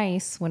it's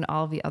nice when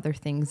all the other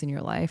things in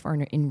your life are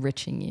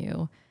enriching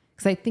you,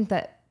 because I think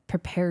that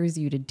prepares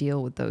you to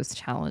deal with those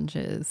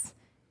challenges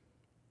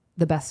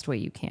the best way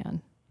you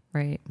can,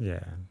 right?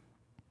 Yeah,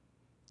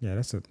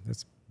 that's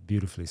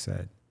beautifully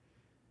said.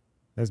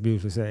 That's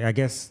beautifully said. I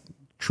guess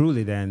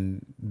truly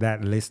then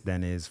that list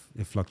then it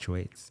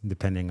fluctuates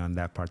depending on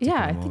that particular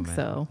moment. Yeah, I think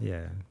so.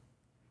 Yeah,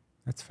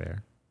 that's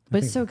fair.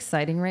 But it's so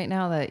exciting right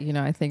now that,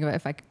 I think about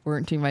if I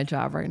weren't doing my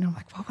job right now, I'm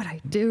like, what would I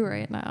do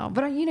right now?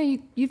 But,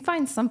 you'd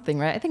find something,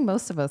 right? I think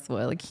most of us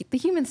would. Like, the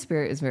human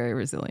spirit is very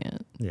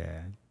resilient.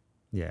 Yeah.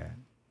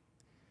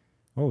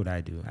 What would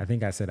I do? I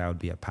think I said I would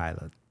be a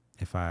pilot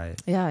if I...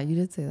 Yeah, you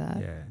did say that.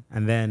 Yeah.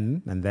 And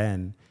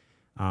then,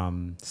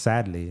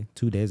 sadly,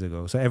 2 days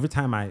ago, so every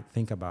time I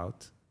think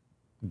about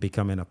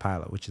becoming a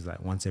pilot, which is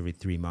like once every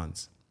 3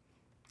 months,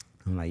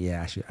 I'm like,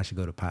 yeah, I should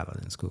go to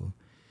piloting school.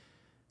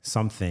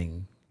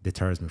 Something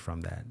deters me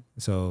from that.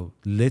 So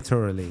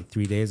literally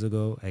 3 days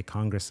ago, a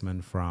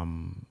congressman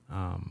from,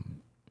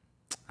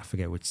 I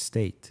forget which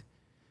state,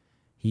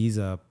 he's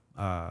a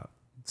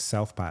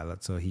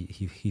self-pilot. So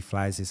he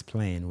flies his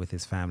plane with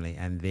his family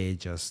and they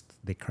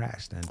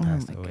crashed and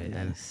passed away.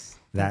 Goodness.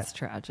 And that's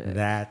tragic.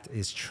 That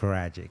is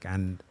tragic.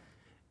 And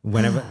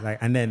whenever,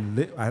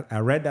 I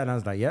read that and I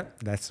was like,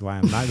 yep, that's why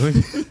I'm not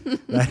going to,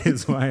 that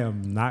is why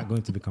I'm not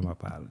going to become a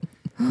pilot.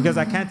 Because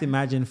I can't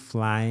imagine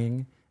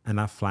flying and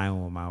not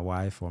flying with my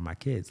wife or my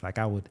kids. Like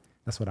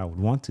that's what I would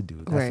want to do.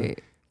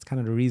 It's kind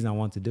of the reason I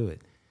want to do it.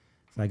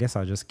 So I guess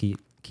I'll just keep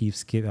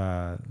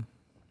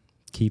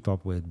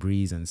up with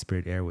Breeze and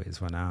Spirit Airways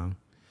for now.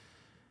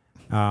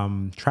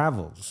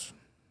 Travels.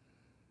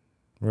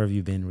 Where have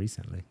you been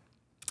recently?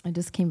 I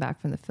just came back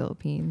from the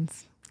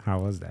Philippines. How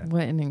was that?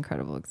 What an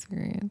incredible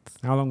experience.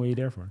 How long were you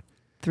there for?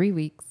 3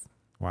 weeks.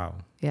 Wow.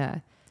 Yeah.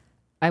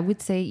 I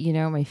would say,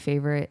 my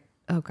favorite,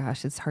 oh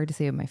gosh, it's hard to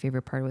say what my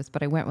favorite part was,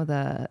 but I went with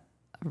a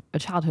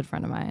childhood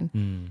friend of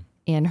mine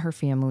and her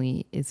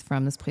family is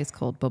from this place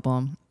called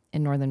Bobom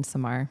in northern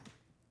Samar.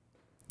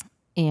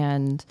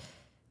 And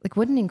like,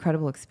 what an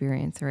incredible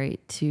experience, right?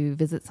 To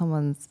visit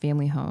someone's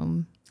family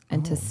home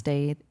and to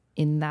stay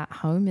in that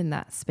home, in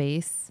that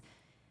space.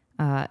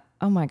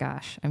 Oh my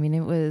gosh. I mean,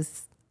 it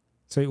was.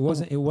 So it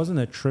wasn't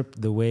a trip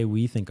the way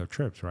we think of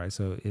trips, right?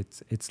 So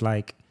it's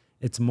like,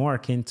 it's more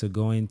akin to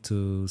going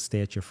to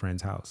stay at your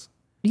friend's house.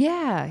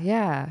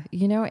 Yeah.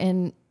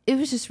 And it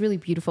was just really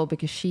beautiful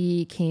because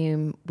she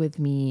came with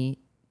me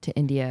to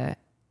India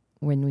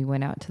when we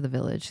went out to the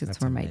village. That's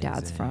where amazing. My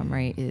dad's from,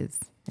 right? Is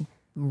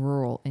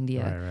rural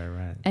India.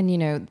 Right.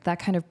 And, that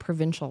kind of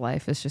provincial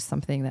life is just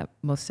something that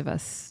most of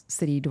us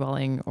city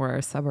dwelling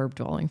or suburb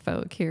dwelling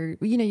folk here,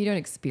 you don't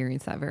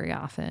experience that very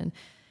often.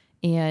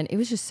 And it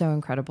was just so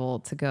incredible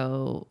to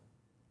go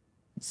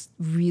just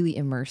really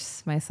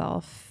immerse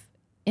myself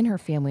in her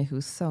family,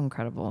 who's so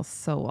incredible,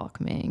 so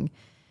welcoming,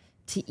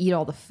 to eat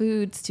all the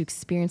foods, to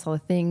experience all the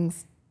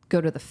things,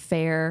 go to the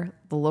fair,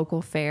 the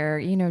local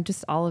fair,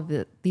 just all of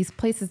these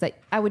places that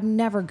I would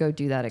never go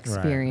do that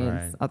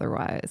experience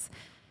otherwise.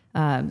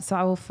 So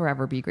I will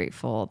forever be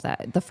grateful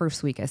that the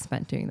first week I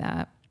spent doing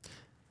that.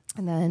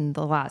 And then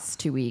the last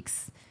 2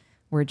 weeks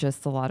were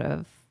just a lot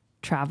of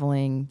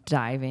traveling,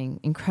 diving,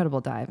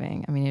 incredible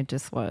diving. I mean, it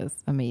just was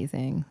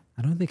amazing.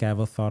 I don't think I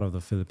ever thought of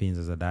the Philippines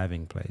as a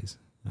diving place.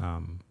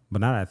 But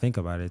now that I think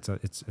about it,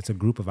 it's a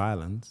group of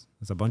islands.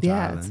 It's a bunch of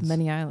islands. Yeah, it's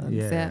many islands.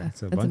 Yeah,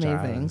 it's a it's bunch amazing. of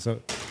islands.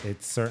 So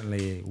it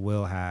certainly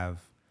will have,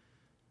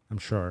 I'm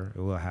sure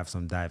it will have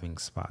some diving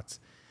spots.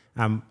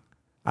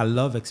 I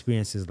love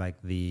experiences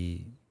like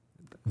the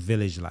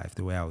village life,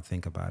 the way I would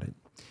think about it,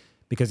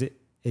 because it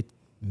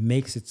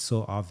makes it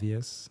so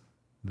obvious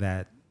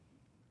that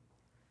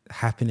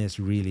happiness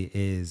really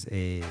is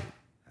it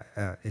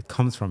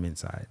comes from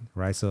inside,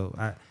 right? So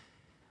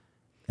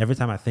every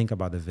time I think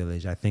about the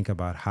village, I think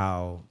about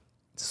how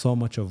so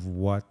much of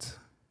what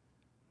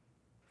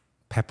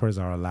peppers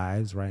our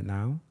lives right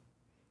now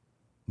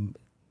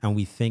and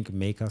we think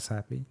make us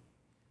happy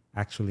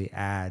actually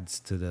adds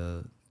to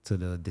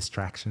the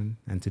distraction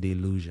and to the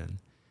illusion.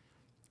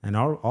 And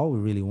all we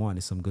really want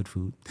is some good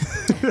food.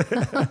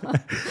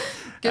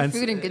 Good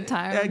food and good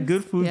times. Yeah,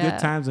 good food, good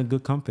times, and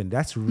good company.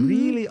 That's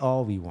really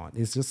all we want.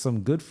 It's just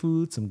some good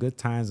food, some good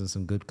times, and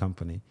some good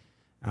company.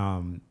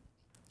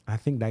 I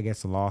think that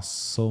gets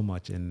lost so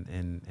much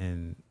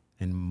in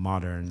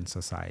modern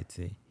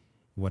society,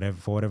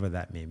 for whatever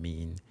that may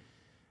mean.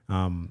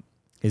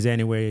 Is there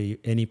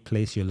any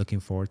place you're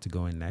looking forward to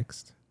going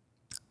next?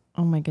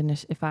 Oh my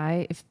goodness! If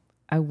I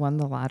won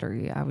the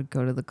lottery, I would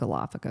go to the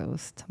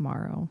Galapagos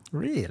tomorrow.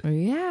 Really?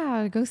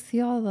 Yeah, go see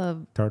all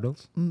the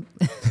turtles and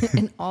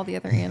all the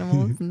other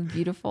animals and the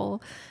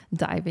beautiful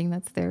diving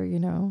that's there. You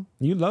know,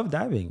 you love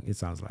diving. It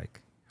sounds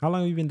like. How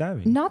long have you been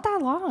diving? Not that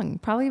long,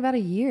 probably about a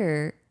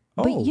year.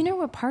 Oh. But you know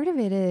what part of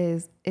it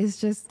is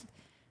just,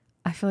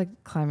 I feel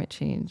like climate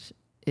change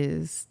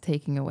is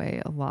taking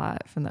away a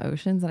lot from the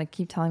oceans. And I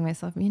keep telling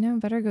myself,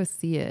 better go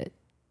see it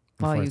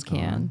while you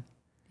can.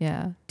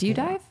 Yeah. Do you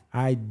dive?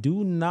 I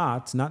do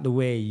not the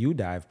way you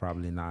dive,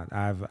 probably not.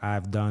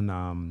 I've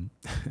done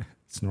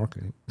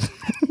snorkeling.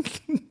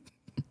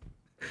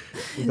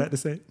 Is that the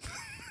same?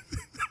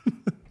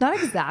 Not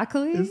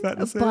exactly. Is that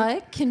the same?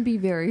 But can be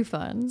very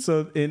fun.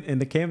 So in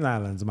the Cayman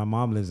Islands, my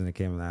mom lives in the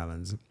Cayman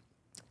Islands.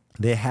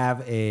 They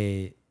have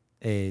a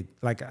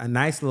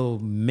nice little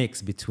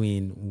mix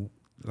between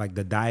like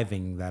the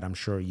diving that I'm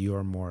sure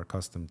you're more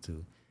accustomed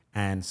to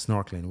and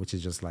snorkeling, which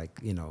is just like,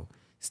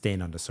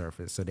 staying on the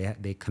surface. So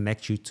they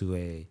connect you to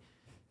a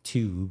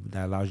tube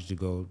that allows you to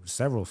go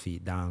several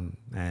feet down,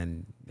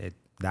 and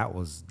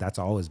that's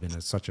always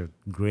been such a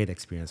great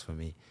experience for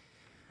me.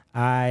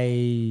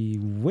 I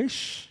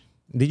wish.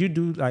 Did you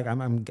do like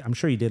I'm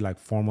sure you did like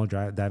formal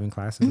diving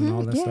classes and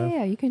all that stuff?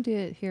 Yeah, you can do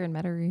it here in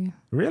Metairie.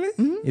 Really?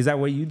 Mm-hmm. Is that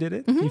where you did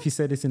it? Mm-hmm. If you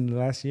said it's in the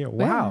last year,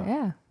 wow.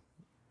 Yeah.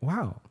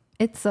 Wow.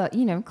 It's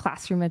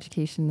classroom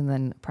education and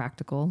then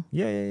practical.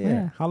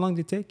 Yeah. How long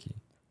did it take you?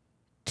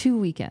 2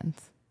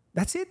 weekends.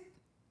 That's it?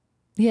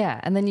 Yeah,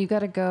 and then you got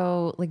to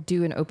go like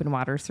do an open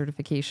water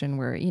certification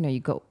where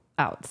you go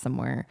out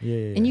somewhere.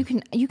 Yeah. And you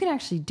can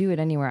actually do it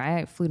anywhere.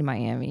 I flew to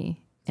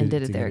Miami and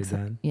did it there.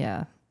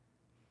 Yeah.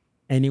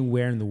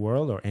 Anywhere in the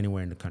world or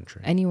anywhere in the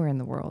country? Anywhere in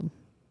the world.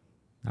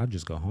 I'll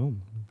just go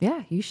home.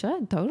 Yeah, you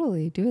should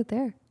totally do it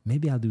there.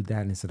 Maybe I'll do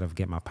that instead of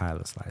get my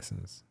pilot's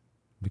license.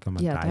 Become a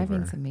diver. Yeah,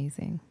 diving's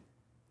amazing.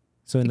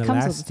 So in the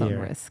comes last with its year,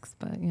 own risks,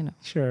 but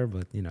Sure,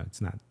 but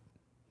it's not.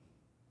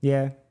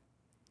 Yeah.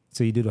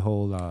 So you do the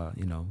whole,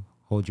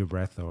 hold your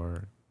breath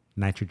or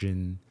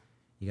nitrogen.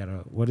 You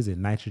gotta, what is it?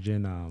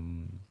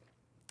 Nitrogen.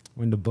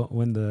 When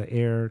the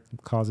air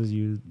causes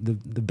you the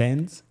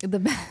bends. The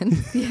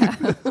bends, yeah.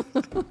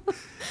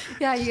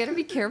 Yeah, you got to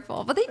be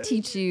careful. But they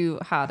teach you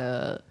how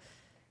to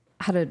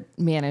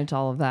manage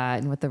all of that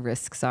and what the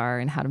risks are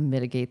and how to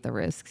mitigate the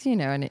risks,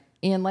 and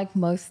like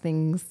most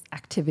things,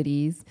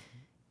 activities,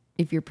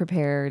 if you're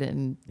prepared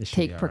and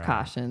take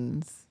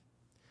precautions. Right.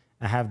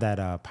 I have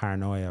that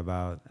paranoia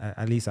about,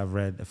 at least I've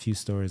read a few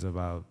stories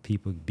about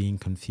people being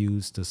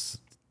confused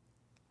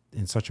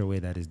in such a way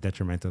that is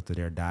detrimental to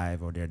their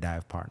dive or their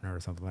dive partner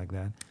or something like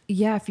that.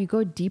 Yeah, if you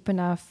go deep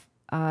enough,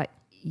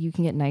 you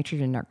can get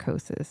nitrogen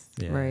narcosis,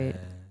 right?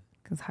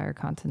 Because higher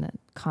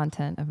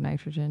content of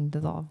nitrogen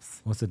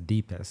dissolves. What's the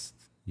deepest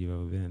you've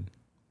ever been?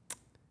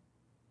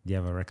 Do you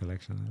have a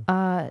recollection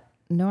of?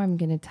 No, I'm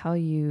going to tell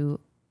you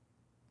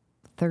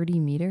 30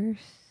 meters.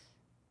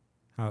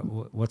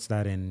 What's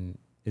that in?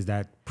 Is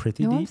that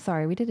pretty deep? No, I'm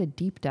sorry. We did a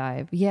deep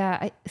dive.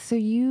 Yeah. If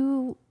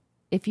you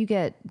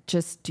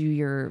do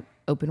your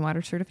open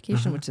water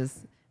certification, which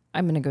is,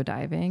 I'm going to go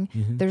diving,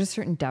 there's a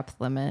certain depth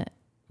limit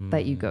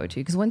that you go to.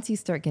 Because once you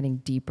start getting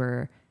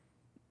deeper,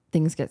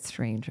 things get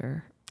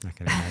stranger. I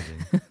can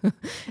imagine.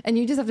 And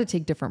you just have to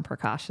take different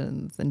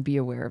precautions and be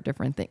aware of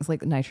different things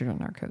like nitrogen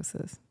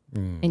narcosis.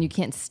 And you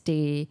can't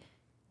stay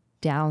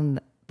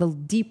down. The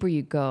deeper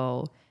you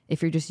go,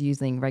 if you're just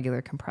using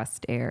regular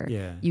compressed air,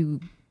 you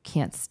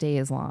can't stay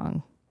as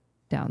long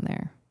down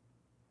there.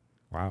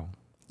 Wow.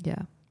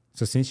 Yeah.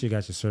 So since you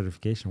got your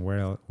certification,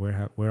 where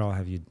all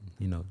have you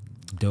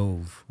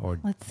dove or?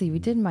 Let's see. We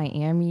did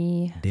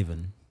Miami.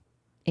 Devon.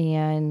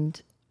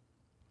 And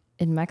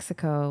in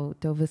Mexico,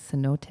 Dove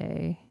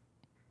cenote,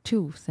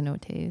 2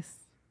 cenotes,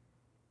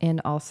 and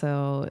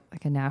also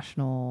like a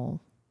national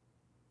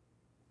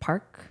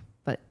park,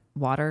 but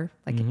water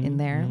like in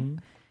there.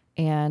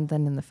 And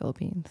then in the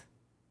Philippines.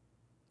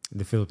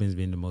 The Philippines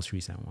being the most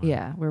recent one.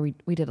 Yeah, where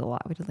we did a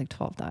lot. We did like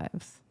 12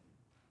 dives.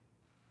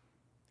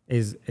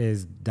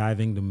 Is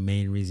diving the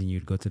main reason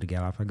you'd go to the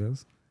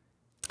Galapagos?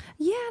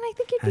 Yeah, and I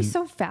think it'd be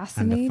so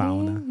fascinating,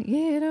 fauna.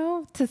 you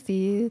know, to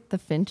see the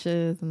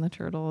finches and the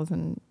turtles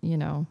and, you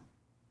know,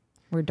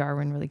 where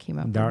Darwin really came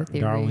up with the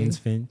theory. Darwin's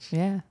finch?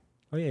 Yeah.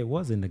 Oh, yeah, it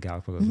was in the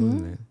Galapagos,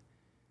 wasn't it?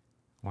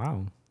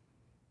 Wow.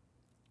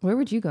 Where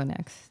would you go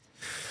next?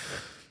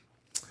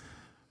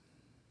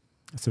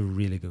 That's a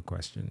really good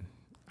question.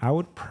 I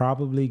would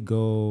probably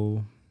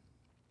go...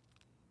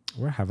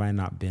 Where have I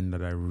not been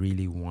that I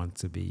really want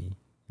to be,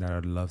 that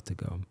I'd love to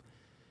go?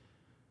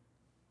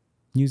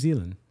 New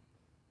Zealand.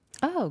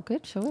 Oh,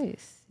 good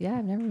choice. Yeah,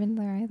 I've never been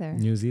there either.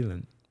 New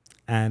Zealand.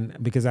 And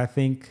because I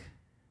think,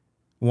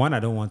 one, I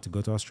don't want to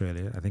go to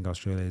Australia. I think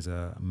Australia is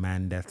a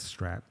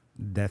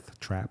death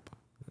trap.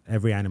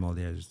 Every animal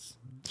there is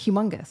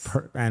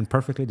humongous and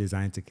perfectly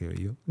designed to kill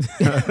you.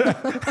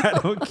 I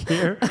don't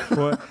care.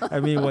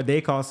 What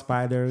they call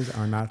spiders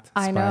are not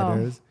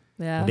spiders.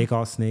 Yeah. What they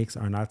call snakes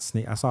are not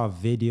snakes. I saw a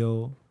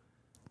video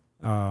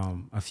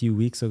a few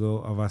weeks ago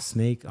of a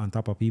snake on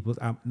top of people's,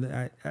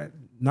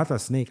 not a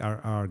snake,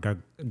 our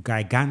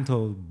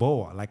giganto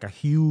boa, like a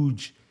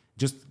huge,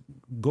 just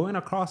going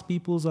across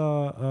people's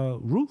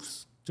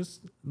roofs,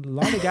 just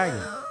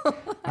lollygagging.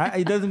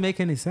 It doesn't make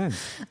any sense.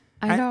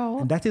 I know.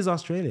 And that is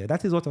Australia.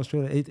 That is what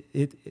Australia,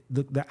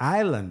 the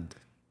island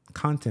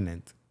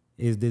continent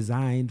is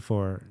designed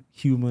for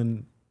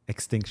human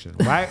extinction.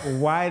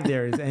 Why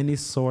there is any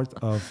sort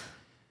of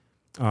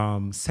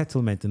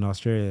settlement in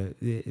Australia,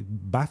 it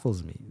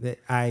baffles me.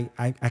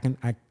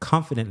 I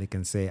confidently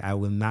can say I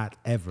will not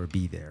ever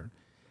be there.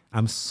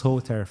 I'm so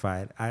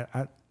terrified.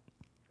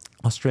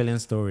 Australian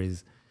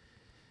stories,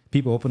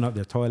 people open up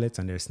their toilets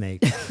and there's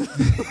snakes.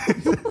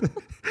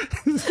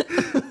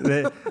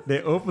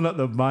 they open up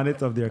the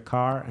bonnet of their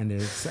car and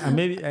there's, and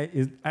maybe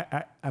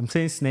I'm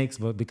saying snakes,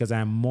 but because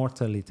I'm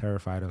mortally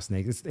terrified of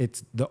snakes. They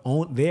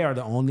are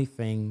the only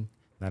thing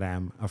that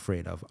I'm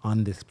afraid of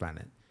on this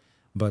planet.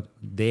 But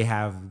they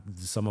have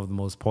some of the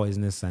most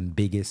poisonous and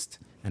biggest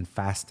and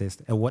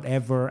fastest, and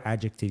whatever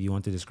adjective you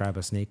want to describe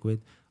a snake with,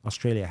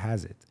 Australia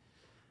has it.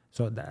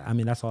 So,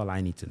 that's all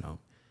I need to know.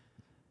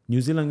 New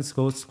Zealand is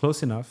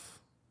close enough.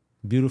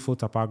 Beautiful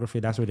topography.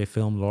 That's where they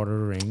filmed Lord of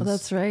the Rings. Oh,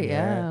 that's right,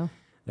 yeah.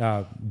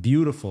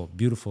 Beautiful,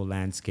 beautiful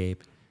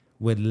landscape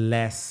with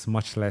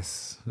much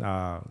less,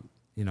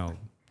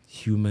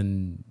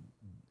 human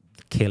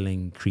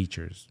killing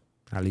creatures,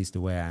 at least the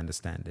way I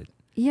understand it.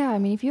 Yeah,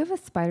 if you have a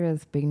spider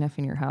that's big enough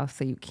in your house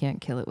so you can't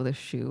kill it with a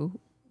shoe,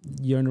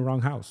 you're in the wrong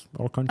house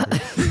or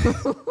country.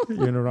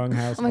 You're in the wrong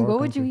house.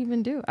 What would you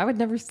even do? I would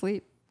never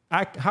sleep.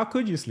 How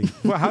could you sleep?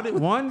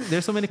 Well,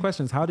 there's so many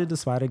questions. How did the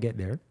spider get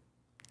there?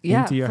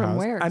 Yeah, into your from house?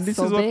 where? And this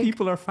so is what big?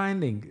 people are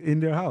finding in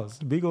their house.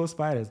 Big old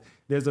spiders.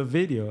 There's a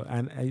video,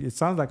 and it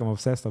sounds like I'm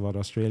obsessed about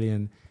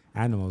Australian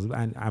animals,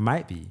 and I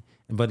might be.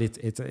 But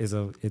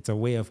it's a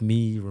way of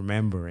me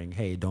remembering,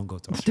 hey, don't go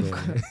to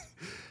Australia.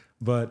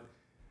 But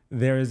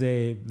there is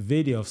a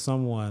video of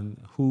someone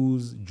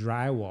whose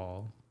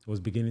drywall was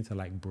beginning to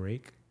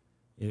break.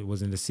 It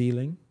was in the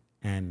ceiling,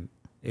 and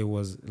it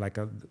was like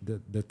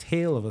the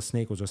tail of a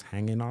snake was just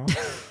hanging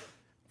off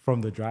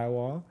from the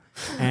drywall,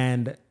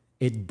 and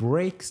it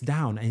breaks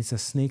down, and it's a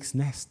snake's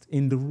nest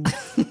in the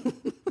roof.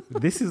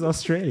 This is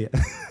Australia.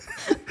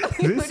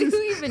 What do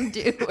you even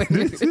do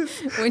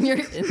when you're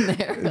in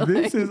there?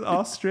 This is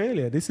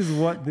Australia.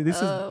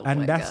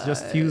 And that's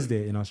just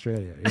Tuesday in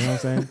Australia. You know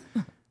what I'm saying?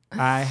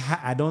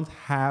 I don't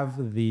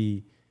have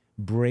the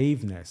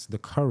braveness, the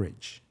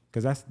courage,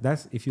 because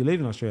that's if you live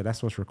in Australia,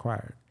 that's what's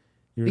required.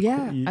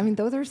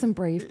 Those are some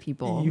brave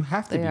people. You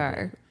have to be are.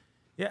 brave.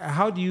 Yeah,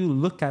 how do you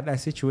look at that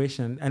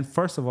situation and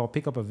first of all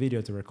pick up a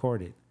video to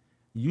record it?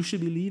 You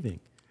should be leaving.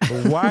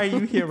 But why are you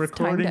here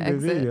recording the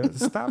video?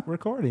 Stop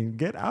recording.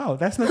 Get out.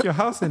 That's not your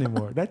house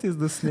anymore. That is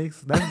the snakes.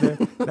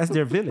 That's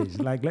their village.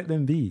 Let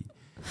them be.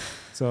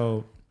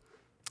 So,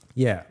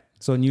 yeah.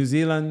 So New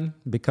Zealand,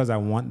 because I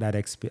want that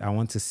I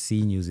want to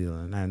see New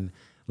Zealand, and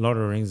Lord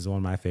of the Rings is one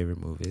of my favorite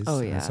movies.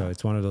 Oh yeah. And so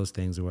it's one of those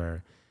things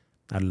where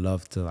I'd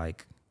love to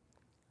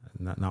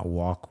not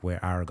walk where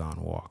Aragorn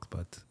walked,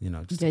 but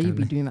just you'd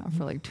be doing that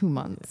for 2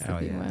 months. Oh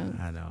yeah,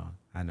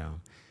 I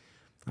know.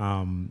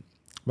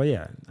 But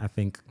yeah, I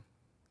think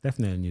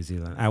definitely New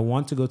Zealand. I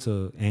want to go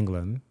to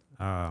England.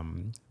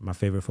 My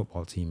favorite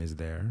football team is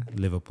there,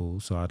 Liverpool.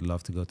 So I'd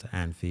love to go to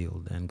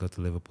Anfield and go to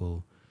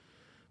Liverpool.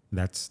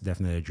 That's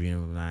definitely a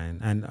dream of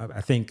mine. And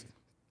I think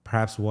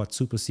perhaps what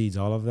supersedes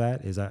all of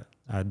that is that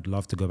I'd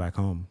love to go back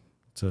home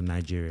to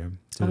Nigeria,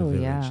 to the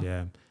village.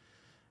 Yeah.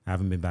 I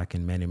haven't been back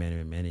in many,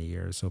 many, many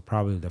years. So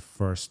probably the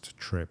first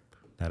trip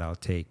that I'll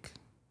take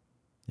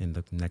in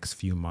the next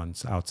few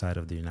months outside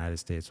of the United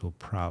States will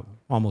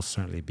almost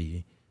certainly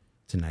be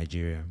to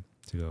Nigeria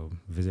to go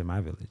visit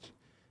my village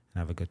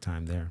and have a good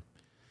time there.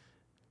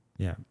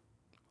 Yeah.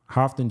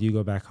 How often do you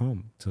go back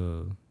home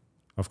to,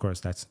 of course,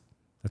 that's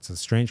a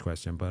strange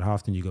question, but how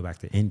often do you go back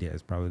to India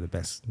is probably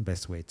the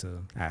best way to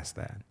ask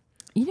that.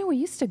 You know, we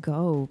used to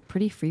go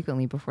pretty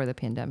frequently before the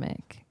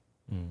pandemic,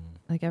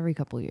 like every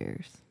couple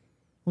years,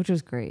 which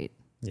was great.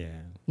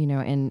 Yeah. You know,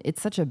 and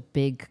it's such a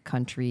big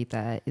country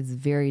that is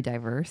very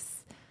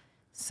diverse.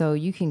 So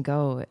you can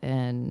go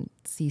and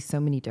see so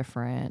many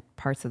different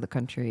parts of the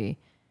country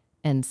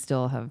and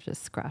still have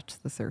just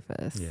scratched the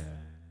surface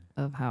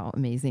of how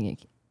amazing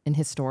it, and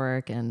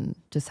historic and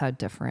just how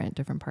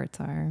different parts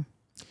are.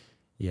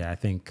 Yeah, I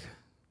think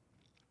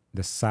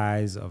the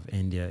size of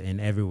India in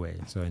every way,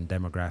 so in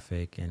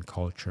demographic, in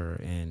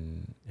culture,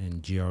 in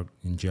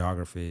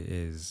geography,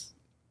 is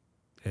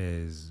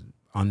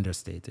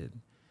understated.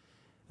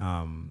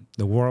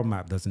 The world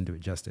map doesn't do it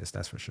justice,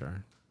 that's for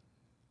sure.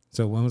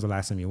 So when was the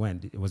last time you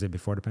went? Was it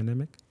before the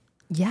pandemic?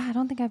 Yeah, I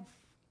don't think I've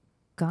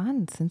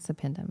gone since the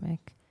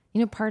pandemic. You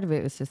know, part of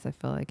it was just I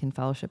feel like in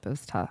fellowship it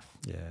was tough.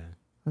 Yeah.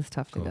 It was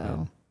tough to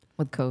go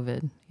with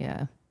COVID.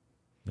 Yeah.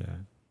 Yeah.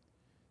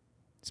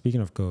 Speaking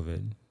of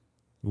COVID,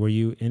 were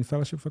you in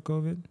fellowship for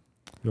COVID?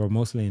 You were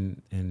mostly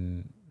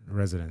in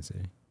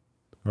residency?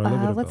 Or a little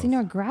bit of let's both? see, no,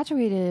 I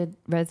graduated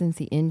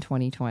residency in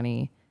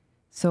 2020.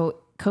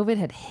 So COVID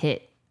had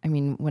hit. I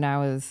mean, when I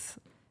was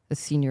a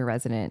senior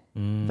resident,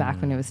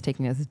 back when it was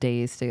taking us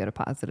days to get a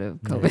positive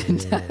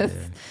COVID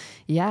test.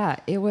 Yeah,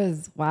 it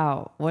was,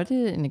 wow, what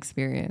an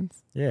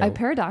experience. Yeah. I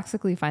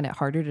paradoxically find it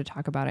harder to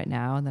talk about it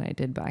now than I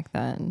did back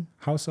then.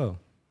 How so?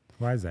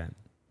 Why is that?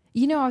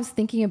 You know, I was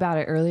thinking about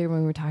it earlier when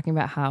we were talking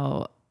about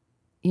how,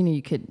 you know,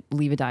 you could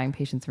leave a dying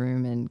patient's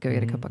room and go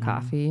get a cup of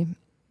coffee.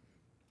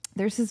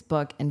 There's this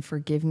book, and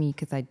forgive me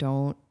because I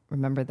don't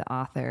remember the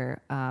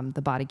author,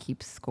 The Body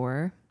Keeps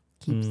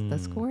the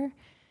Score,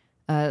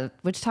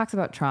 which talks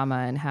about trauma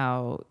and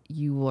how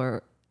you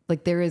were,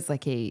 like, there is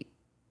like a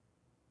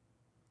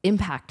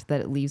impact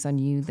that it leaves on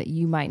you that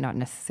you might not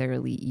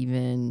necessarily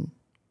even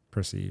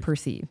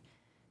perceive.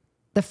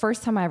 The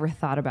first time I ever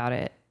thought about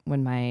it,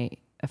 when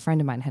a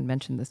friend of mine had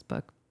mentioned this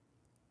book,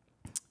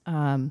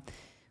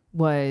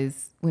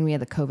 was when we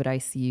had the COVID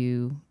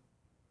ICU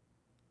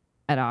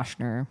at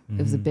Ochsner.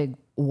 It was a big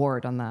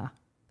ward on the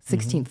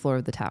 16th floor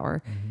of the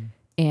tower.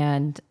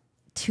 And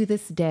to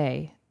this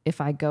day,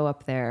 if I go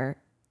up there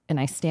and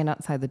I stand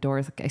outside the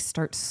doors, like, I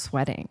start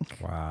sweating.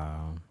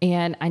 Wow.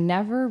 And I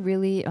never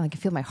really, like, I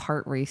feel my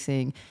heart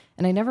racing,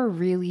 and I never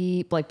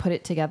really like put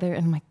it together.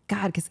 And I'm like,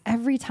 God, because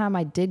every time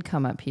I did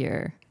come up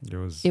here,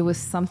 it was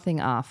something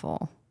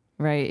awful,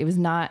 right? It was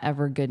not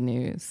ever good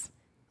news.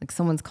 Like,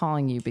 someone's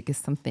calling you because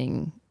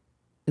something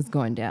is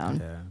going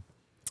down. Yeah.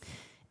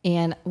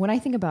 And when I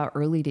think about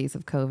early days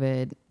of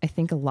COVID, I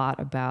think a lot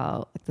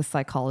about, like, the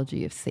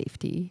psychology of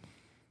safety,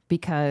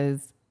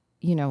 because,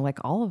 you know, like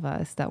all of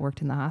us that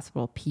worked in the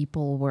hospital,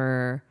 people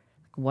were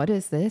like, what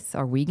is this?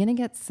 Are we going to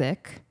get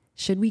sick?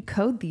 Should we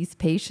code these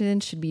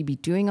patients? Should we be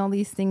doing all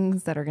these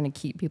things that are going to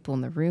keep people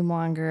in the room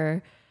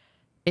longer?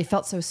 It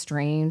felt so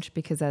strange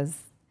because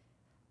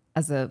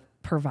as a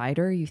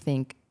provider, you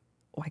think,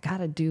 oh, I got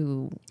to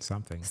do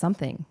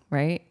something,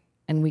 right?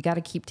 And we got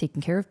to keep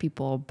taking care of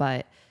people.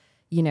 But,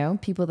 you know,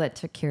 people that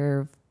took care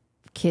of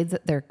kids,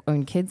 their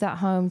own kids at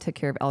home, took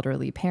care of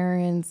elderly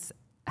parents,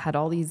 had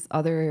all these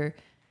other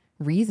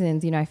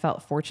reasons. You know, I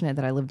felt fortunate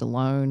that I lived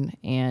alone,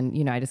 and,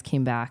 you know, I just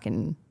came back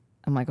and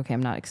I'm like, okay,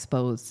 I'm not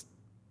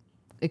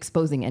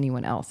exposing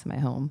anyone else in my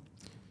home.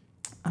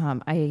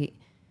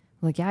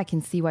 I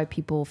can see why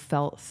people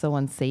felt so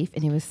unsafe,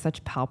 and it was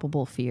such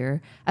palpable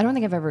fear. I don't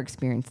think I've ever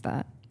experienced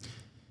that,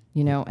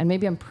 you know, and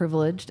maybe I'm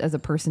privileged as a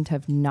person to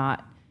have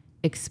not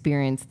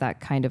experienced that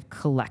kind of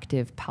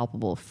collective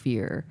palpable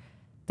fear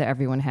that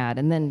everyone had,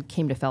 and then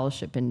came to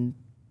fellowship in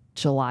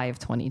July of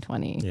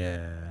 2020.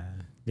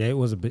 Yeah, it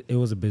was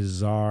a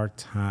bizarre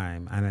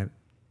time,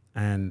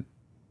 and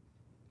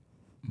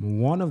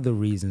one of the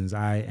reasons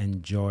I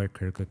enjoy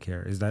critical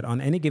care is that on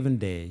any given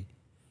day,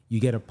 you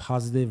get a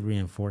positive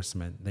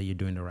reinforcement that you're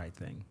doing the right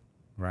thing,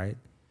 right?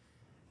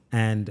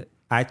 And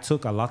I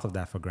took a lot of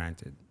that for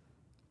granted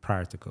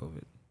prior to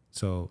COVID.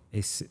 So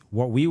it's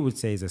what we would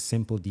say is a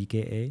simple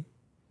DKA,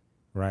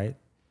 right?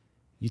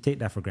 You take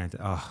that for granted.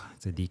 Oh,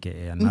 it's a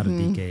DKA. Another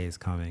DKA is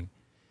coming.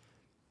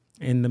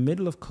 In the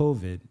middle of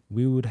COVID,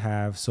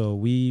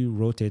 we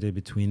rotated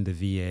between the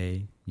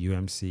VA,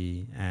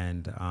 UMC,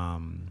 and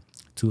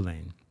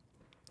Tulane.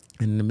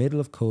 In the middle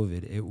of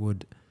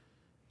COVID,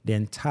 the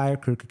entire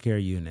critical care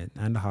unit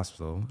and the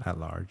hospital at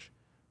large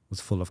was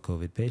full of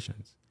COVID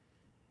patients.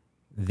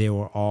 They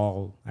were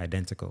all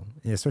identical,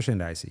 especially in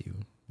the ICU.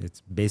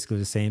 It's basically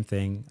the same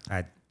thing.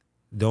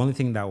 The only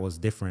thing that was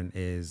different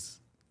is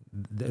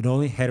the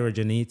only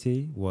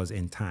heterogeneity was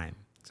in time.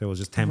 So it was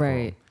just temporal.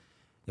 Right.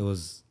 It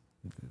was,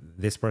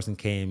 this person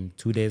came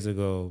 2 days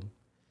ago.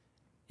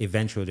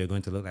 Eventually, they're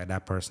going to look like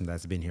that person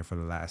that's been here for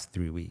the last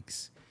 3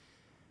 weeks.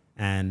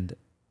 And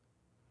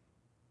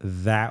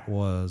that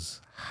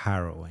was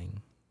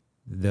harrowing.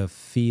 The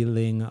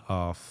feeling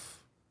of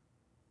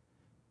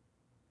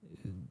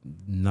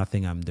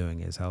nothing I'm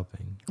doing is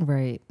helping.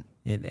 Right.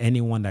 And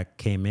anyone that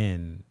came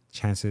in,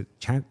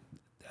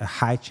 a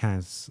high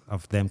chance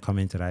of them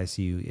coming to the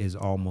ICU is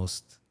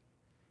almost,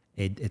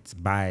 it's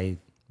by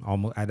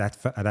almost, at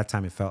that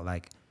time, it felt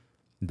like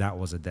that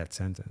was a death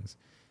sentence.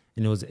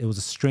 And it was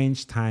a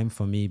strange time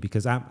for me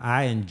because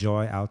I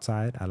enjoy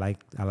outside. I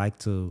like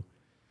to,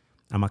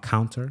 I'm a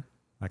counter.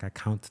 Like I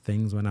count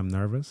things when I'm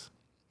nervous,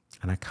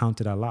 and I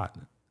counted a lot.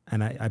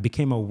 And I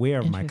became aware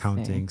of my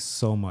counting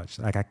so much.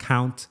 Like I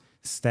count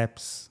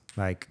steps.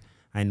 Like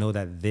I know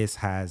that this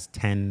has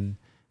 10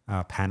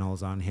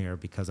 panels on here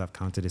because I've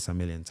counted this a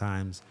million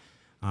times.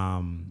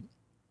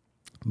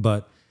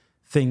 But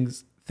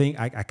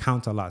I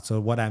count a lot. So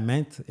what I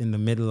meant in the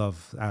middle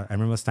of, I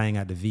remember standing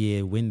at the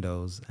VA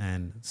windows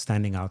and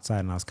standing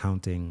outside, and I was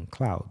counting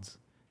clouds.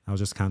 I was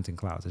just counting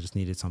clouds. I just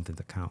needed something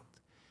to count.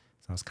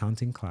 So I was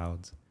counting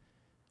clouds,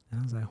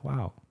 and I was like,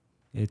 wow,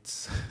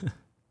 it's,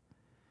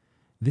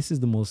 this is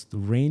the most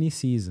rainy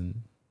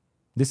season.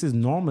 This is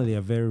normally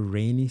a very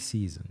rainy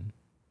season,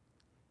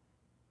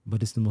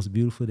 but it's the most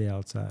beautiful day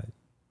outside.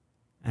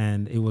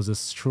 And it was a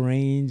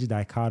strange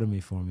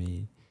dichotomy for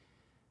me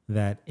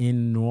that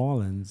in New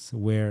Orleans,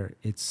 where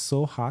it's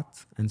so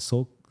hot and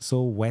so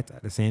wet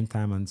at the same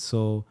time, and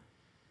so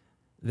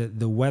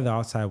the weather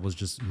outside was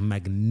just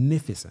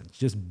magnificent,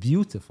 just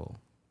beautiful,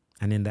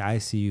 and in the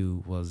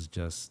ICU was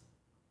just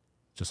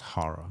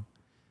horror.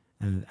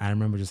 And I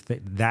remember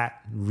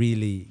that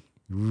really,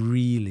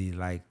 really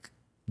like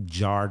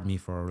jarred me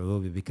for a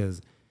little bit,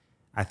 because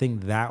I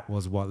think that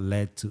was what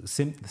led to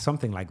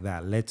something like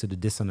that led to the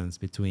dissonance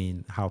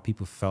between how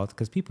people felt,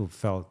 because people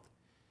felt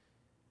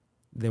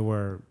there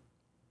were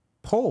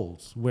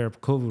polls where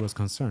COVID was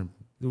concerned.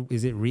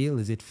 Is it real?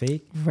 Is it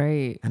fake?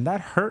 Right. And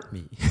that hurt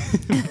me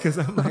because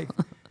I'm like,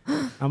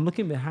 I'm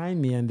looking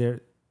behind me and their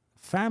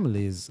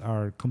families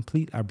are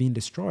being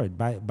destroyed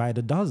by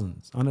the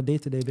dozens on a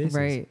day-to-day basis.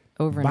 Right.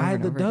 Over and by over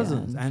and the over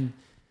dozens. again.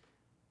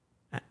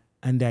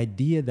 And the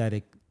idea that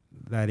it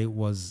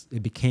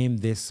became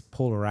this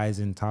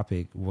polarizing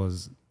topic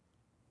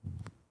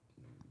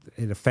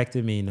it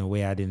affected me in a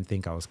way I didn't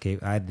think I would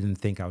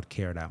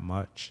care that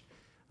much.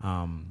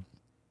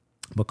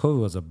 But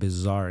COVID was a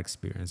bizarre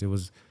experience. It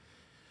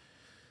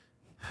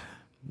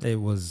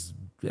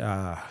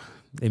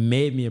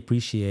made me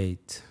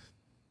appreciate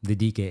the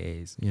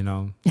DKAs,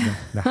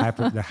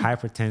 the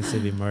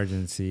hypertensive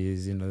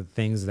emergencies,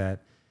 things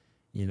that,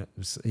 the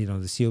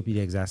COPD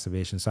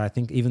exacerbation. So I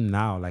think even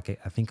now, like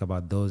I think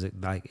about those,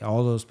 like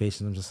all those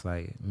patients, I'm just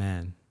like,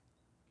 man,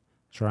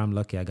 sure, I'm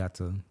lucky I got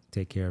to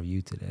take care of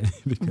you today.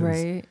 Because,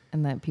 right.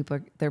 And that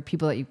there are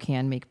people that you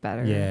can make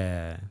better.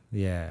 Yeah.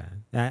 Yeah.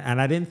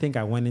 And I didn't think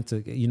I went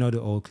into, the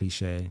old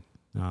cliche,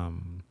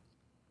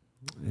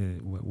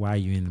 why are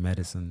you in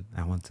medicine?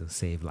 I want to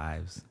save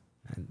lives.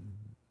 And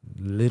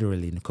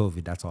literally in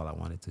COVID, that's all I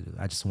wanted to do.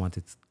 I just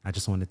wanted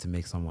to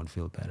make someone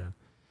feel better.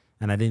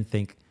 And I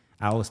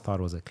always thought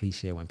it was a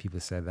cliche when people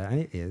said that,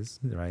 and it is,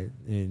 right?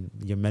 In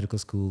your medical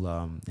school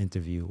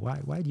interview,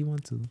 why do you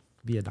want to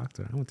be a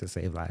doctor? I want to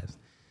save lives.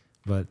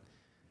 But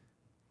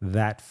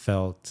that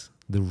felt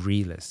the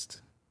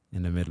realest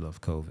in the middle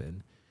of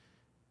COVID.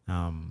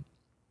 And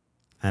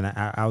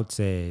I would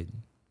say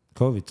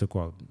COVID took,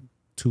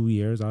 2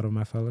 years out of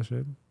my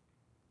fellowship?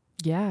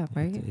 Yeah,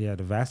 right? Yeah,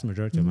 the vast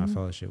majority of my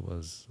fellowship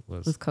was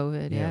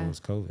COVID, yeah. It was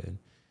COVID.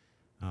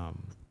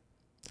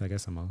 So I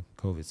guess I'm a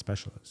COVID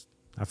specialist.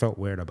 I felt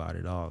weird about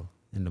it all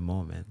in the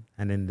moment.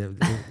 And then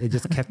it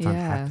just kept on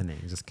happening.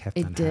 It just kept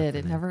on happening. It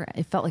did.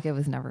 It felt like it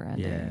was never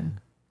ending.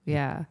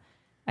 Yeah.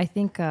 I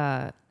think,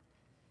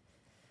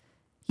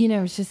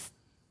 it's just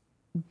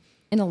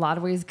in a lot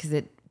of ways, because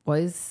it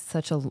was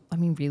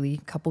really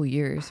a couple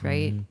years,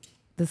 right? Mm-hmm.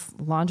 This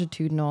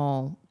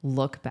longitudinal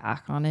look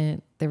back on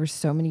it, there were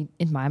so many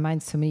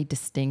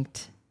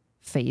distinct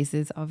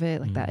phases of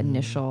it, like that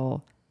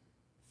initial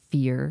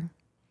fear.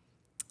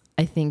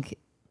 I think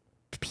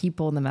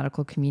people in the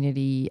medical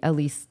community, at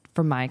least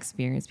from my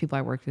experience, people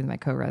I worked with, my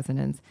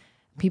co-residents,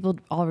 people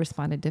all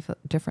responded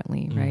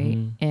differently, right?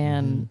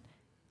 And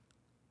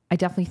I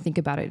definitely think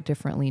about it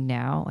differently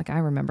now. Like I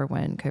remember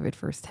when COVID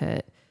first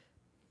hit,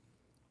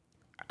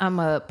 I'm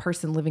a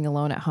person living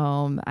alone at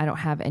home. I don't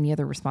have any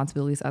other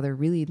responsibilities other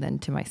really than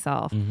to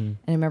myself. And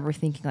I remember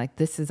thinking like,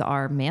 this is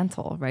our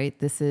mantle, right?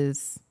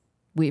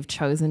 We've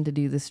chosen to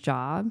do this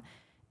job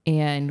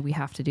and we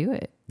have to do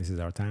it. This is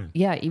our time.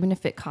 Yeah. Even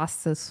if it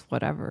costs us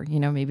whatever,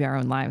 maybe our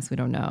own lives, we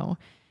don't know.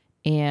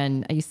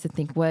 And I used to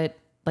think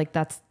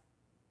that's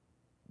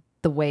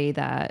the way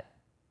that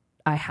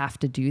I have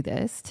to do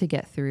this to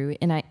get through.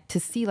 And to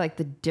see like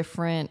the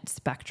different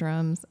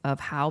spectrums of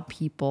how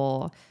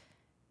people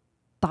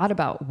thought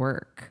about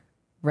work,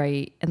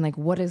 right? And like,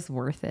 what is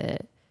worth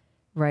it,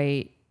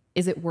 right?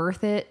 Is it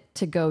worth it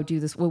to go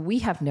do this? Well, we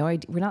have no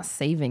idea. We're not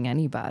saving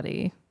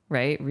anybody,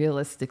 right?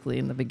 Realistically,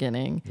 in the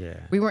beginning,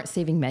 we weren't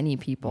saving many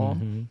people.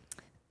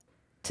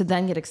 To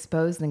then get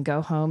exposed and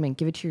go home and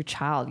give it to your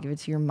child, give it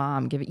to your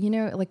mom, give it,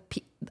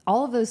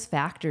 all of those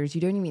factors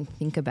you don't even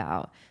think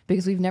about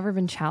because we've never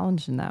been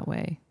challenged in that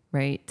way,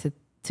 right?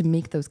 To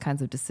make those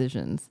kinds of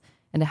decisions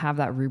and to have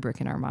that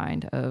rubric in our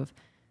mind of,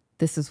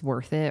 this is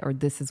worth it, or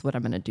this is what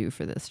I'm going to do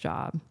for this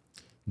job.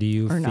 Do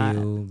you or feel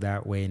not.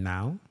 that way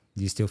now?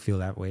 Do you still feel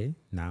that way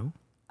now?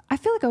 I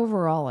feel like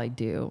overall I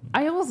do.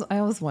 I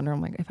always wonder,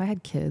 I'm like, if I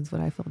had kids,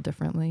 would I feel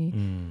differently?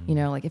 You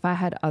know, like if I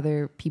had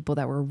other people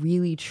that were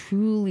really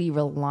truly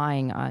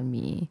relying on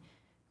me,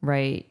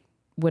 right?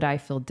 Would I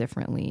feel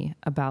differently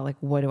about like,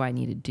 what do I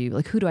need to do?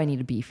 Like, who do I need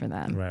to be for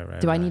them?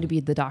 Right, Do I need to be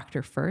the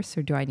doctor first,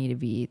 or do I need to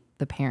be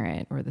the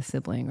parent or the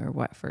sibling or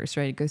what first,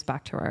 right? It goes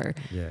back to our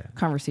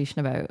conversation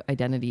about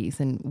identities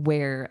and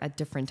where at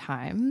different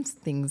times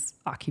things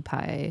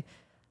occupy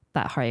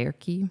that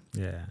hierarchy.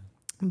 Yeah.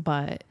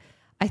 But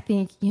I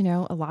think, you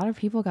know, a lot of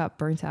people got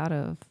burnt out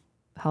of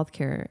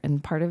healthcare.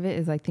 And part of it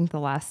is I think the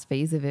last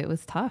phase of it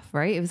was tough,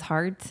 right? It was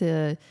hard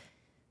to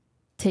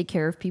take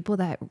care of people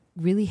that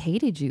really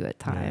hated you at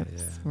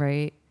times,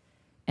 right?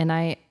 And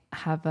I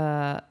have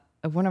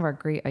one of our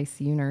great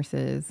ICU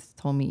nurses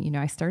told me, you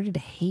know, I started to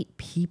hate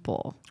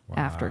people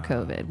after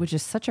COVID, which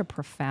is such a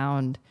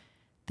profound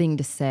thing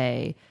to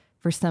say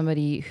for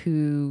somebody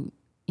who,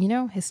 you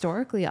know,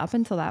 historically up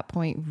until that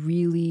point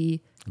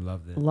really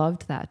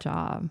loved that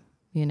job,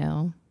 you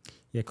know?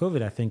 Yeah,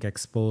 COVID, I think,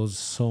 exposed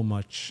so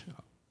much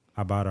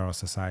about our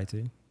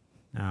society.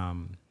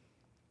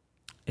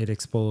 It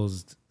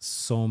exposed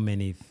so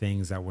many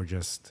things that were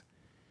just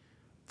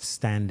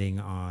standing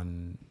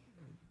on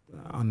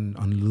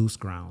loose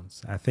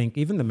grounds. I think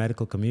even the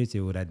medical community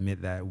would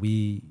admit that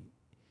we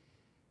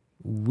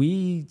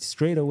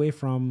strayed away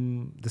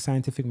from the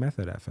scientific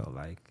method. I felt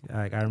like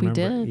I remember, we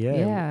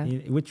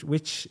did,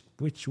 which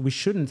we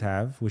shouldn't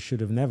have. We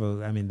should have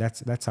never. I mean,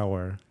 that's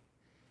our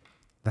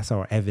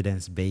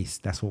evidence base.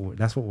 That's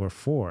what we're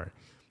for.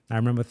 I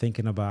remember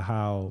thinking about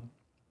how,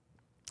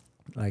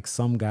 like,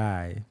 some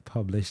guy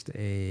published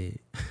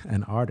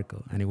an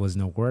article, and it was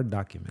in a Word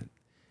document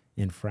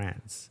in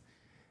France.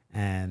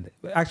 And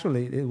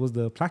actually, it was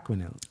the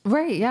Plaquenil.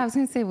 Right. Yeah, I was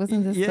going to say,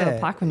 wasn't this the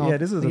Plaquenil? Yeah,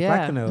 this was the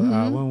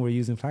Plaquenil when we were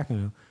using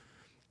Plaquenil.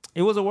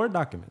 It was a Word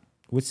document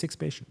with 6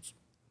 patients.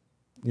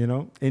 You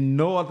know, in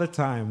no other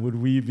time would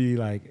we be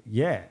like,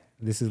 yeah,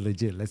 this is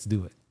legit. Let's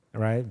do it.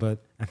 Right. But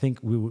I think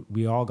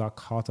we all got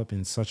caught up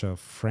in such a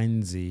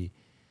frenzy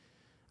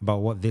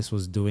about what this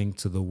was doing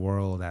to the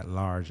world at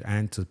large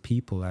and to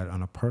people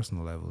on a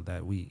personal level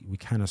that we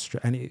kind of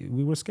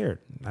we were scared.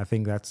 I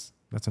think that's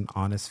an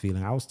honest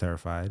feeling. I was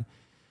terrified.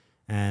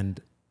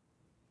 And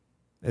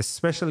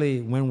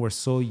especially when we're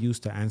so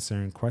used to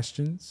answering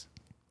questions,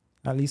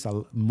 at least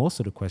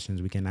most of the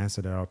questions we can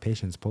answer that our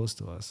patients pose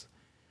to us.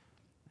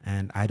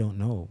 And I don't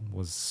know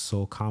was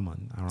so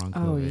common around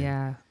COVID. Oh,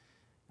 yeah.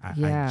 I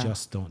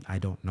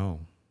don't know.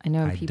 I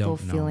know people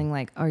feeling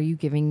like, are you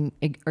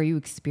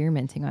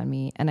experimenting on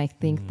me? And I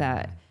think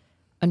that,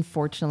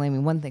 unfortunately, I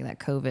mean, one thing that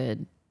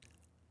COVID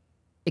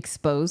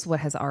exposed, what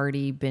has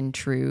already been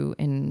true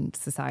in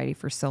society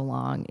for so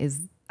long,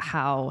 is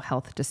how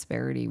health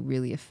disparity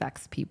really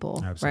affects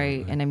people. Absolutely.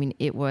 Right? And I mean,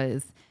 it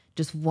was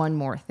just one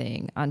more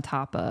thing on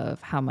top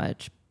of how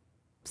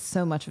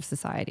so much of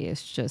society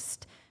has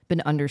just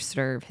been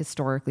underserved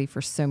historically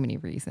for so many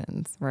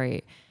reasons,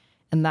 right?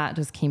 And that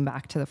just came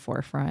back to the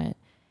forefront.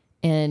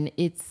 And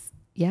it's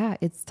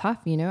tough,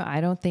 you know? I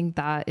don't think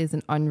that is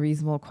an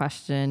unreasonable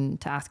question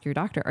to ask your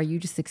doctor. Are you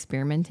just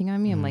experimenting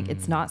on me? I'm like,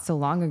 it's not so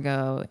long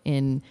ago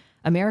in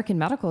American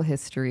medical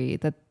history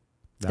that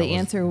the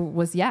answer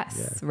was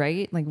yes,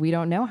 right? Like, we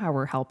don't know how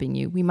we're helping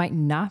you. We might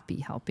not be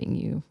helping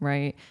you,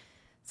 right?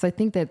 So I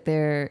think that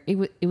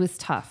it was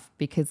tough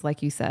because,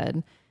 like you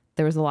said,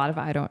 there was a lot of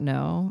I don't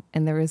know,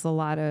 and there was a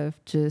lot of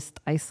just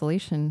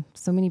isolation.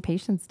 So many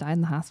patients died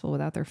in the hospital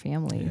without their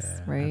families,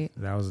 right?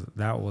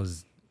 That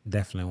was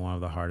definitely one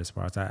of the hardest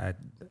parts. I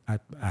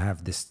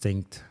have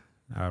distinct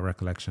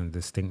recollection,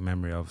 distinct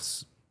memory of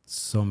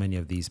so many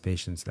of these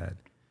patients that,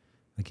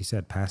 like you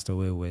said, passed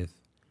away with.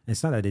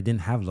 It's not that they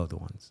didn't have loved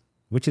ones,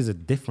 which is a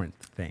different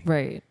thing,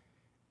 right?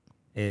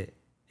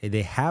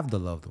 They have the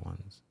loved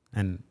ones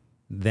and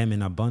them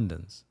in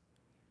abundance,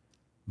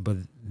 but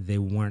they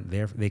weren't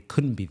there. They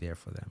couldn't be there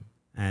for them.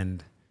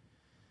 And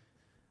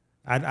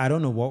I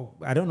don't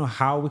know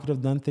how we could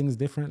have done things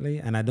differently.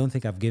 And I don't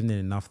think I've given it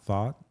enough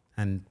thought,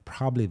 and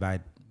probably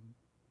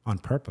on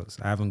purpose.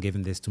 I haven't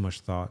given this too much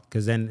thought,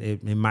 because then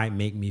it might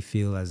make me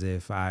feel as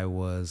if I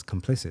was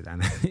complicit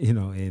and, you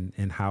know,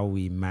 in how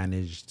we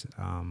managed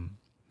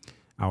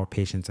our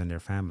patients and their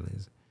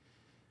families.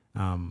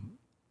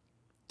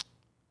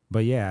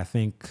 But yeah, I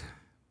think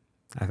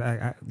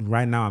I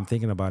right now I'm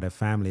thinking about a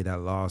family that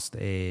lost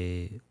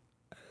two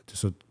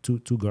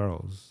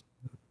girls,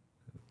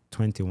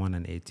 21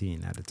 and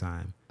 18 at the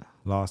time,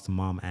 lost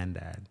mom and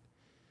dad,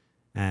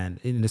 and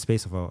in the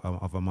space of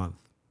a month,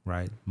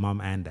 right?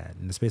 Mom and dad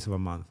in the space of a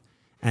month,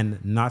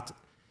 and not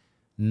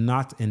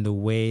in the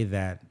way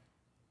that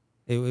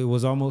it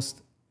was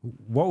almost.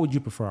 What would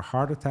you prefer, a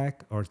heart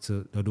attack or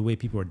the way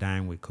people are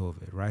dying with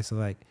COVID, right? So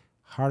like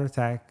heart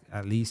attack,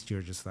 at least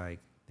you're just like,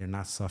 they're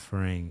not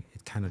suffering.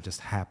 It kind of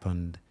just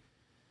happened,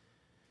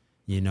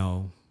 you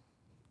know,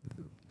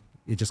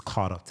 it just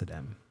caught up to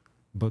them.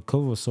 But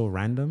COVID was so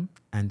random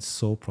and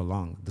so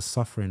prolonged. The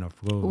suffering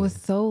of COVID was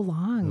so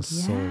long.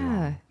 So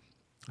long.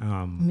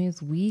 I mean,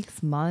 it's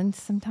weeks,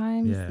 months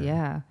sometimes.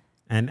 Yeah.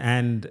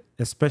 And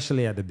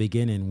especially at the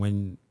beginning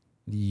when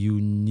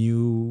you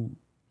knew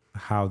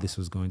how this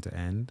was going to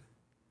end.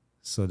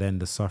 So then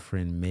the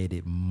suffering made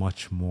it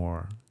much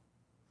more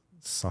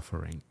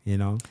suffering, you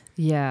know?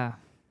 Yeah.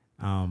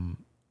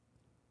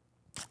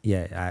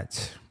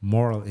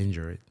 Moral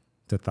injury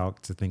to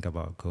think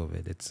about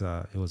COVID.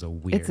 It was a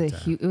weird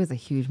time. It was a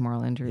huge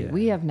moral injury. Yeah.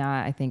 We have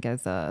not, I think,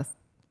 as a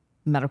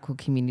medical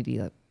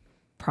community,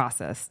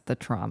 processed the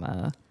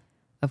trauma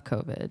of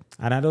COVID.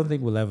 And I don't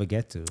think we'll ever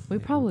get to. We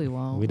probably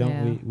won't. We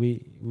don't.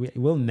 Yeah.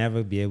 We'll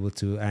never be able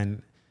to.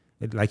 And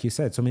like you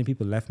said, so many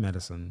people left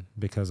medicine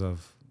because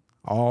of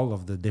all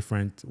of the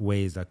different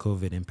ways that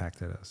COVID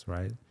impacted us.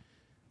 Right.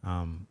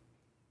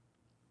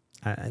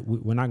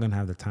 We're not going to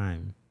have the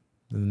time,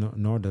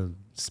 nor the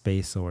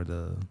space or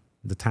the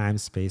time,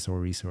 space, or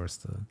resource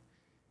to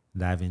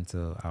dive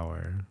into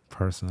our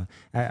personal.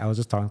 I was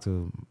just talking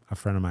to a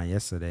friend of mine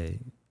yesterday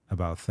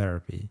about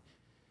therapy,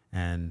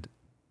 and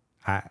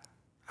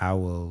I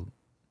will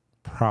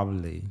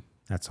probably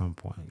at some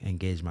point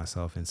engage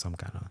myself in some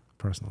kind of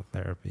personal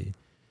therapy,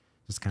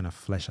 just kind of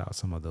flesh out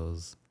some of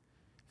those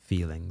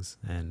feelings,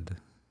 and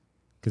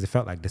because it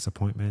felt like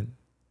disappointment,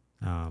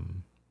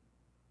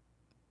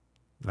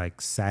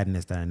 like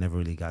sadness that I never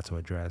really got to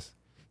address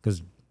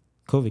because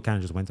COVID kind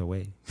of just went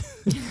away.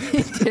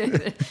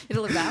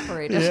 It'll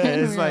evaporate. Yeah,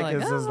 it's like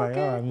it's just like,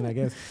 okay. I mean, I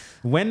guess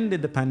when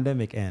did the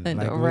pandemic end? I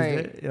know,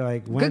 like,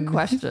 right. When, good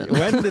question.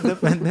 When did the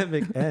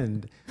pandemic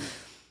end?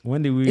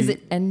 When did we? Is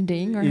it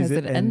ending or has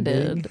it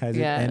ended? Has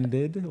it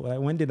ended?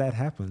 When did that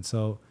happen?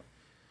 So,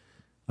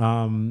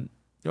 and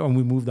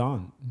we moved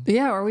on.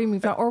 Yeah, or we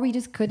moved on, or we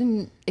just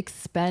couldn't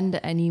expend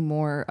any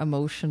more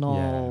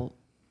emotional,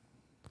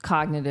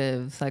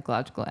 cognitive,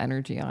 psychological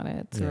energy on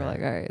it. So we're like,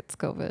 all right, it's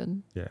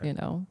COVID. Yeah, you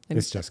know,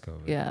 it's just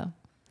COVID. Yeah.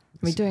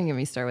 I mean, don't get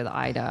me started with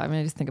Ida. I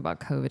mean, I just think about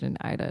COVID and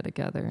Ida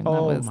together, and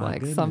that was like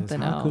goodness. something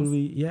How else. Could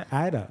we? Yeah,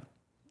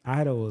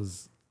 Ida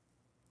was.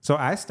 So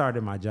I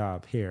started my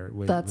job here.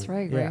 That's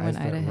right. Right when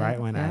Ida hit. Right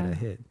when Ida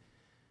hit.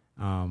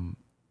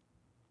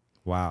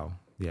 Wow.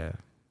 Yeah.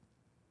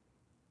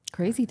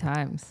 Crazy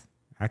times.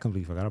 I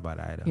completely forgot about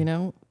Ida. You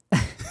know,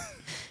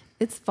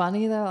 it's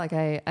funny though. Like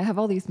I have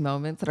all these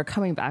moments that are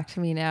coming back to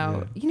me now.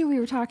 Yeah. You know, we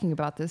were talking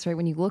about this, right?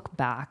 When you look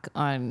back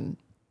on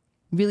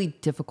really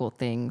difficult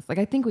things, like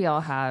I think we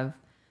all have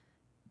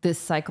this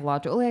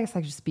psychological, I guess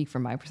I should speak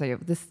from my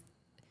perspective, this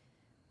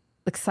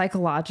like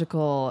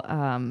psychological,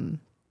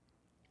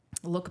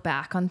 look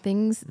back on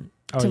things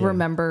to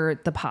remember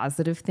the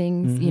positive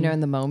things, you know, in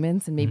the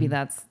moments. And maybe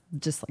that's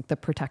just like the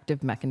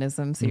protective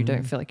mechanism. So you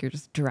don't feel like you're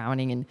just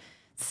drowning in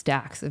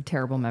stacks of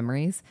terrible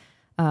memories.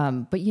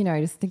 But, you know,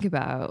 I just think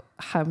about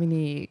how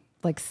many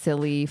like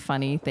silly,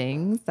 funny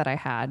things that I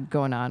had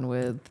going on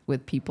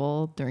with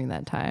people during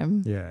that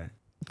time. Yeah.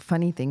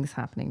 Funny things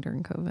happening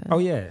during COVID. Oh,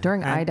 yeah.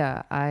 During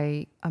Ida,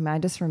 I mean, I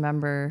just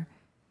remember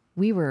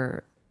me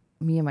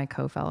and my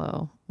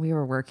co-fellow, we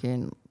were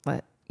working,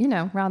 but you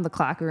know, round the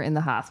clock, we were in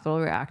the hospital,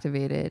 we were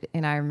activated.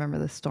 And I remember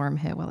the storm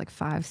hit, like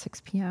 5,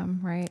 6 p.m.,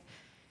 right?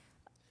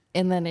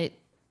 And then it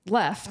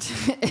left.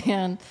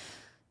 And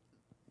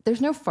there's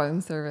no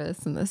phone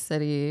service in the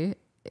city,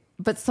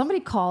 but somebody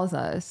calls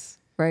us,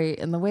 right?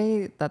 And the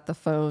way that the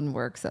phone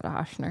works at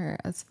Ochsner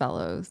as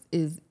fellows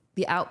is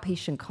the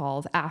outpatient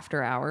calls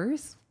after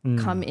hours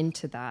come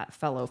into that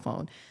fellow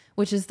phone,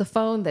 which is the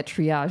phone that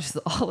triages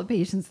all the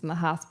patients in the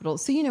hospital.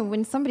 So, you know,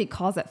 when somebody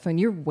calls that phone,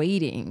 you're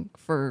waiting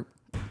for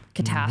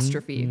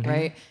catastrophe,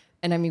 right?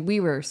 And I mean, we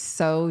were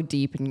so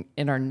deep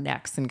in our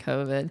necks in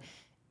COVID.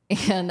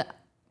 And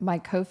my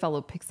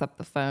co-fellow picks up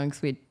the phone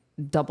because we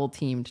had double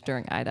teamed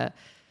during Ida.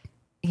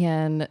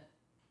 And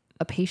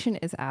a patient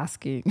is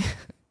asking,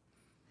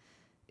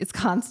 is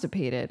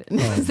constipated and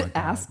is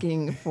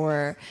asking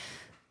for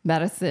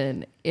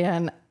medicine.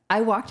 And I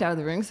walked out of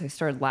the room, so I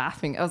started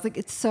laughing. I was like,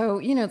 it's so,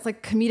 you know, it's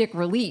like comedic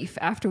relief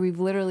after we've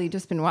literally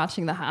just been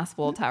watching the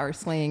hospital tower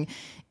swing.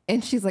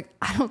 And she's like,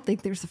 I don't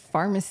think there's a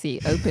pharmacy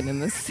open in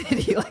this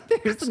city. Like,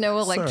 there's no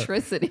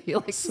electricity.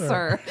 Like,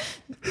 sir.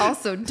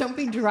 Also, don't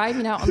be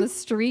driving out on the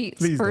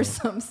streets for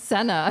some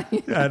Senna.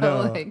 You know? I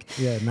know. Like,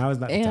 yeah, now is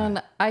not the time.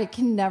 And I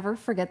can never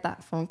forget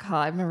that phone call.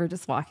 I remember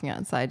just walking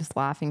outside, just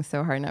laughing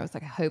so hard. And I was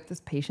like, I hope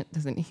this patient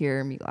doesn't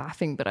hear me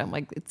laughing. But I'm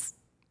like, it's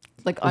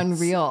like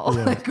unreal,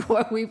 like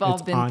what we've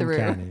all been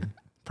uncanny. through.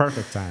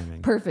 Perfect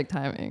timing. Perfect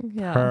timing.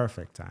 Yeah.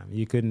 Perfect time.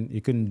 You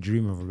couldn't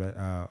dream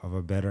of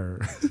a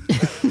better.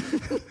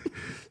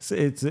 So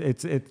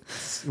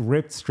it's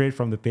ripped straight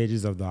from the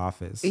pages of The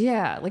Office.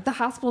 Yeah, like the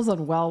hospital's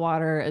on well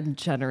water and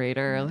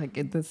generator.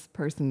 Like this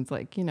person's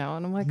like, you know,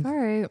 and I'm like, all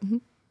right.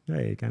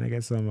 Hey, can I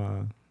get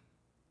some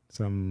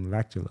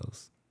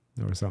lactulose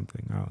or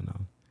something? I don't know.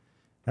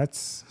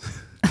 That's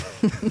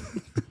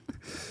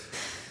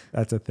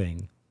that's a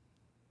thing.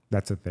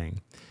 That's a thing.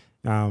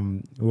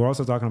 We're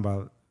also talking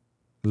about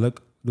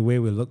the way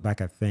we look back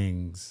at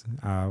things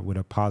with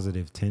a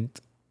positive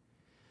tint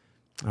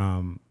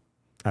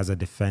as a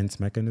defense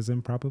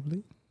mechanism,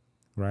 probably,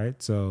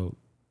 right? So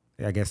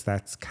I guess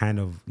that's kind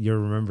of, you're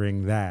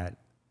remembering that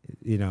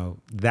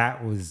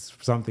that was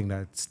something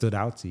that stood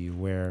out to you,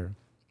 where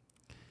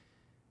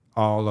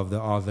all of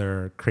the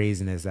other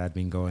craziness that had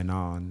been going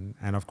on,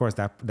 and of course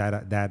that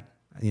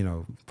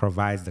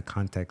provides the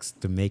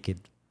context to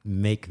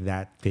make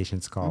that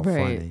patient's call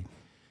Right. funny.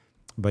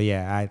 But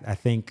yeah, I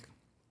think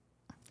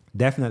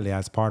definitely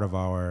as part of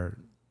our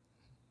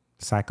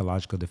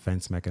psychological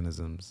defense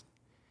mechanisms,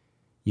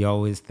 you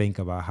always think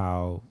about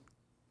how,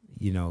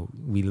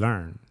 we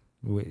learn.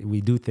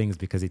 We do things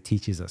because it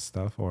teaches us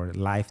stuff, or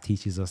life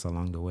teaches us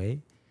along the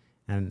way.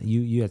 And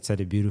you had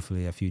said it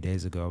beautifully a few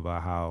days ago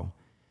about how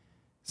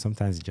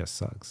sometimes it just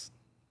sucks.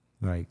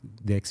 Like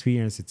the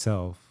experience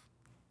itself,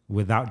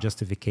 without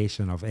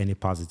justification of any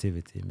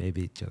positivity,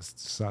 maybe it just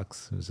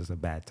sucks. It was just a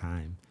bad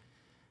time.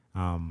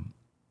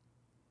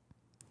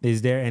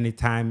 Is there any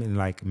time in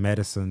like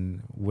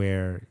medicine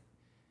where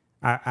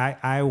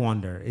I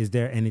wonder, is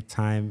there any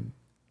time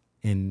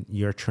in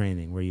your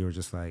training where you were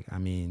just like,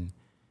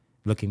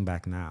 looking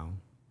back now,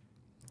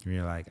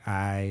 you're like,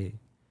 I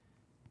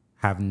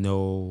have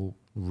no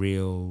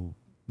real,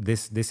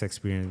 this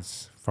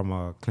experience from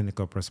a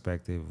clinical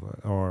perspective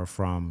or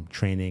from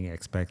training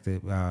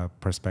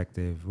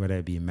perspective, whether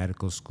it be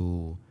medical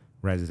school,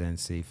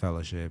 residency,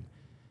 fellowship,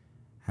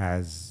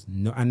 has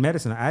no, and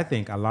medicine, I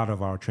think a lot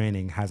of our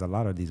training has a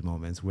lot of these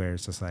moments where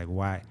it's just like,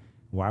 why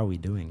are we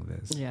doing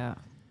this? Yeah.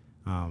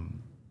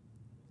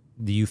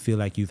 Do you feel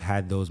like you've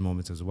had those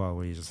moments as well,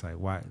 where you're just like,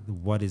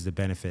 what is the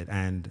benefit?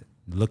 And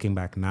looking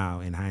back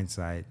now in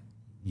hindsight,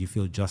 you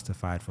feel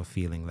justified for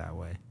feeling that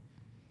way?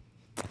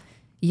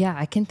 Yeah,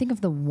 I can think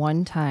of the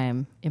one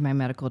time in my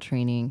medical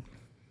training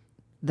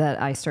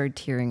that I started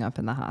tearing up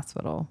in the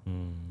hospital,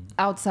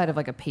 outside of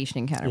like a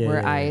patient encounter,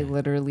 where I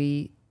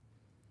literally,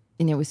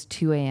 and it was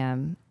 2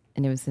 a.m.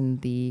 and it was in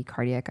the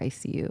cardiac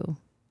ICU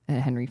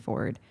at Henry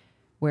Ford,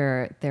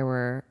 where there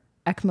were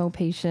ECMO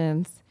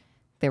patients,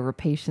 there were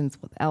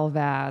patients with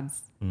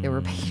LVADs, there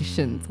were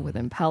patients with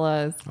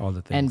Impellas, all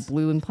the things, and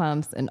balloon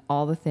pumps and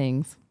all the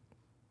things.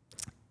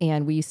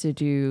 And we used to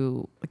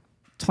do like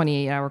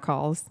 28-hour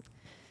calls.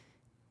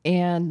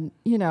 And,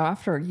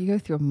 after you go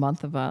through a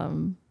month of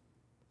them,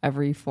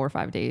 every 4 or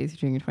 5 days,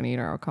 you're doing a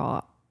 28-hour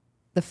call,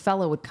 the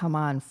fellow would come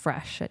on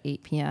fresh at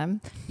 8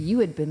 p.m. You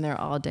had been there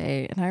all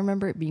day. And I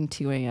remember it being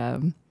 2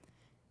 a.m.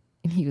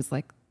 And he was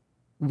like,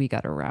 we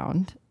got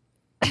around.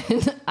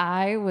 And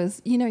I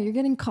was, you're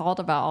getting called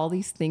about all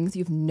these things.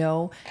 You're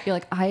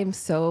like, I am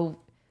so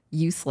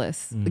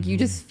useless. Like you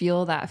just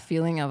feel that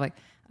feeling of like,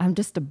 I'm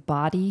just a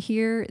body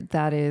here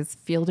that is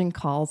fielding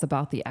calls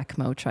about the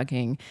ECMO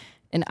chugging.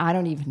 And I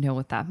don't even know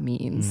what that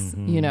means,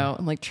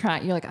 and like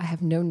you're like, I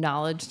have no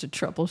knowledge to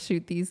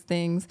troubleshoot these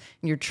things.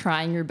 And you're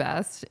trying your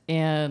best.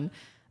 And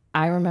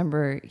I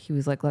remember he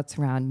was like, let's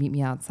round, meet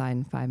me outside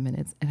in 5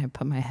 minutes. And I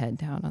put my head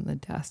down on the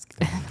desk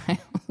and I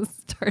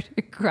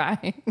started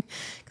crying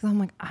because I'm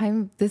like,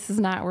 this is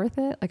not worth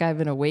it. Like I've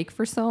been awake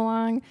for so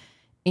long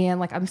and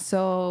like, I'm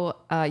so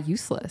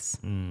useless,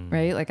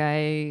 right? Like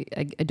I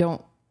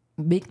don't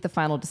make the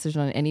final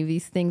decision on any of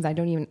these things.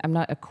 I'm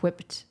not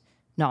equipped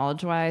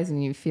knowledge-wise,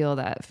 and you feel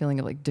that feeling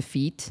of like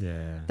defeat,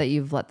 that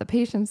you've let the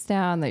patients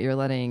down, that you're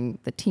letting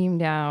the team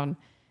down.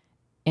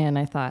 And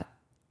I thought,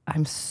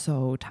 I'm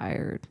so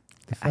tired.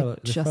 The fellow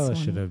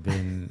should have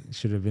been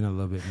a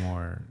little bit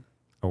more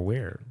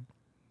aware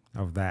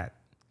of that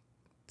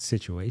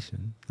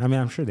situation.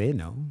 I'm sure they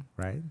know,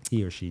 right?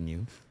 He or she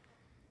knew.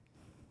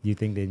 You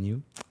think they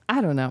knew?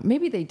 I don't know.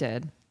 Maybe they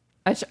did.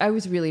 I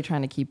was really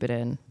trying to keep it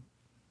in,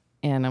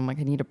 and I'm like,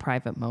 I need a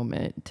private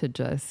moment to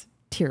just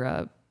tear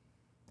up.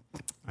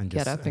 And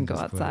get up and go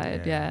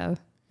outside. Yeah.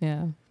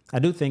 I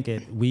do think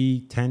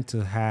we tend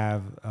to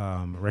have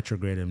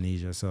retrograde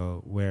amnesia.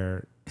 So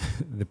where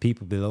the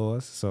people below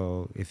us.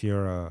 So if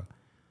you're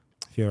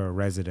a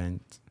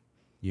resident,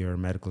 you're a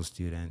medical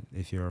student.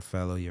 If you're a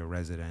fellow, you're a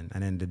resident.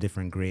 And then the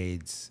different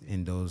grades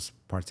in those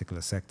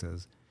particular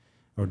sectors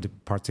or the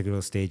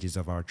particular stages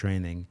of our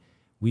training,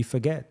 we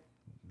forget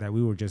that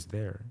we were just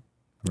there.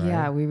 Right?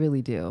 Yeah, we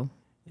really do.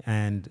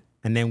 And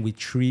then we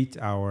treat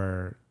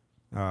our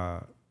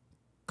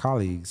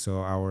colleagues, so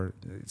our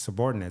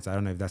subordinates, I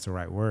don't know if that's the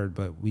right word,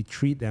 but we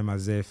treat them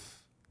as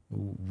if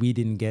we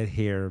didn't get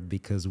here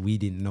because we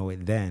didn't know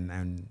it then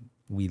and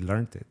we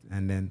learned it.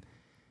 And then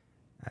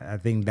I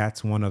think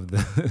that's one of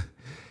the,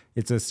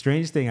 it's a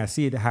strange thing. I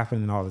see it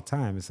happening all the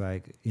time. It's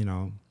like,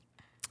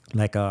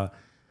 like a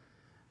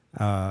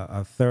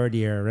third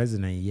year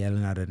resident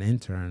yelling at an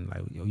intern,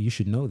 like, you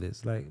should know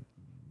this. Like,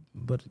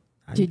 but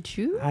did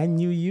you? I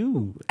knew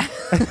you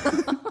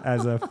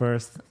as an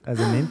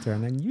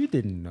intern and you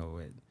didn't know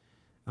it.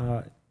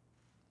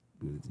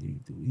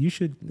 You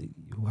should,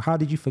 how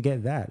did you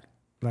forget that?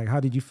 Like,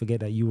 how did you forget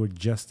that you were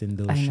just in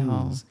those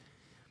shoes?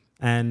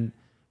 And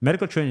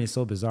medical training is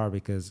so bizarre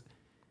because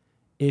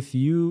if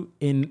you,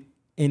 in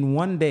in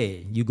one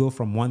day, you go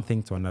from one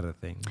thing to another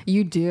thing.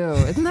 You do.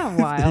 Isn't that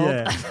wild?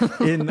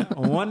 Yeah. In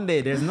one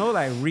day, there's no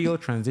like real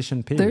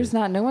transition period. There's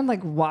not. No one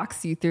like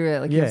walks you through it.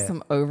 Like you have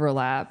some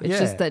overlap. It's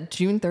just that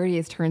June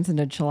 30th turns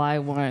into July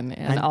 1,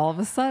 and all of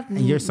a sudden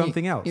you're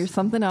something else. You're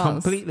something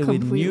else. Completely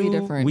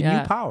different. With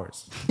new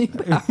powers.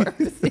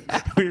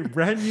 With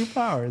brand new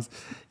powers.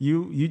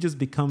 You just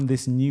become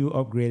this new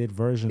upgraded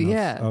version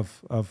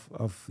of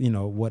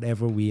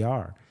whatever we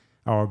are,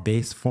 our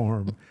base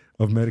form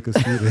of medical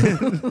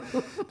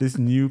student. This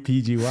new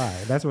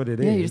PGY. That's what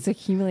it is. Yeah, you're just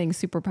accumulating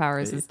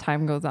superpowers as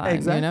time goes on.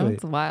 Exactly.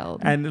 It's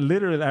wild. And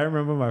literally, I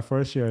remember my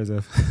first year as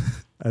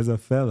a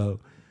fellow,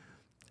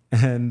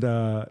 and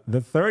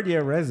the third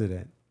year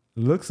resident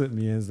looks at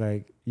me and is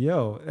like,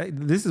 "Yo,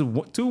 this is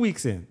 2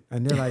 weeks in,"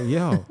 and they're like,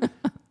 "Yo,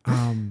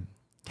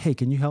 hey,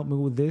 can you help me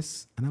with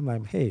this?" And I'm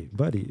like, "Hey,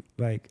 buddy,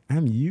 like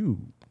I'm you."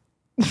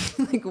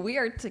 Like we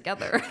are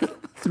together.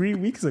 3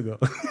 weeks ago,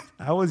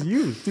 I was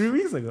you. 3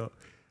 weeks ago.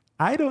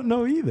 I don't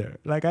know either.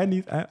 Like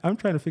I'm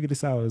trying to figure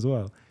this out as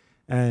well.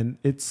 And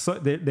it's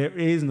there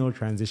is no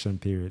transition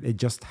period. It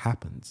just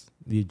happens.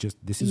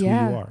 This is who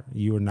you are.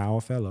 You are now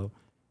a fellow.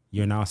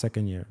 You're now a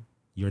second year.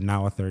 You're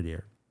now a third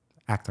year.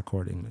 Act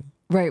accordingly.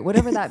 Right.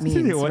 Whatever that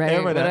means.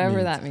 Whatever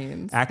that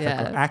means.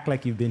 Act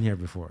like you've been here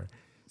before.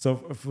 So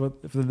for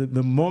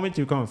the moment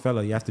you become a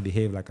fellow, you have to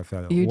behave like a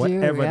fellow.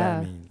 Whatever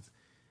that means.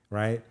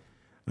 Right.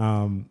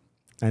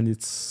 And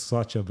it's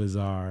such a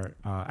bizarre.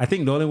 I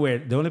think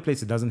the only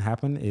place it doesn't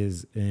happen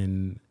is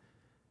in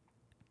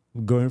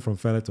going from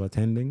fellow to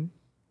attending,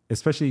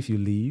 especially if you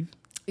leave.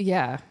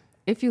 Yeah,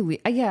 if you leave,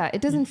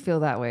 it doesn't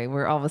feel that way.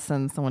 Where all of a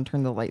sudden someone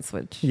turned the light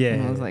switch. Yeah,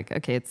 and I was like,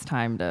 okay, it's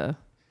time to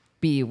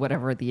be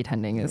whatever the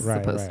attending is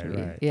supposed to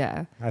be. Right.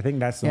 Yeah, I think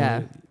that's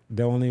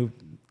the only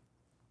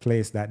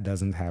place that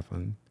doesn't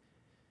happen,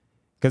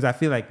 because I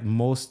feel like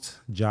most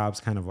jobs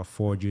kind of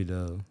afford you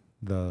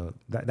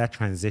that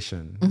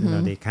transition.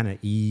 Mm-hmm. They kind of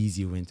ease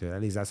you into it.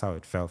 At least that's how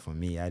it felt for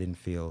me. I didn't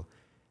feel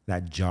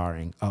that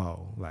jarring.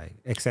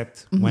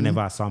 Except whenever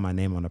I saw my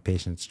name on a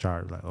patient's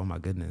chart, like, oh my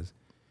goodness,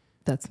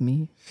 that's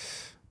me.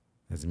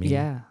 That's me.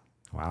 Yeah.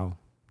 Wow.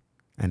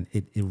 And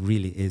it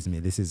really is me.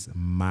 This is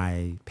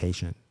my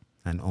patient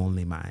and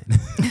only mine.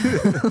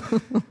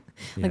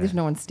 Like there's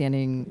no one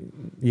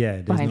standing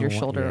behind your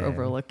shoulder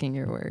overlooking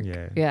your work.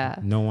 Yeah.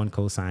 No one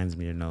co-signs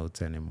me your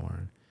notes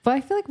anymore. But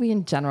I feel like we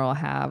in general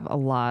have a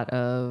lot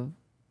of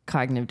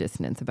cognitive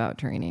dissonance about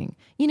training.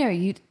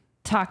 You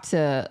talk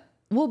to,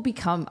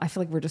 I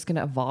feel like we're just going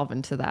to evolve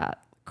into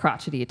that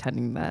crotchety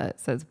attending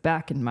that says,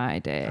 back in my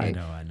day, I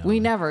know.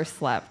 We never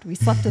slept. We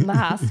slept in the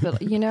hospital,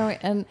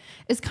 and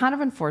it's kind of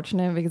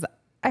unfortunate because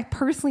I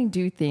personally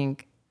do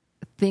think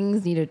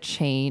things need to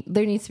change.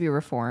 There needs to be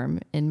reform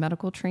in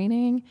medical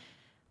training,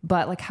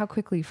 but like how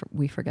quickly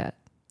we forget.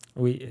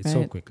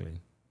 So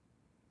quickly.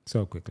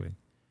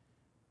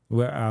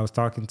 Well, I was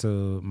talking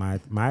to my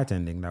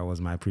attending, that was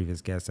my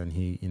previous guest, and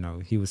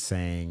he was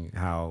saying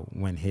how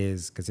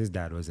because his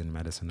dad was in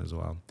medicine as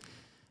well,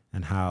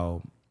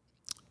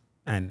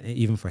 and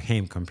even for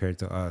him compared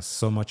to us,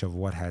 so much of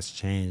what has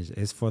changed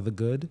is for the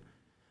good,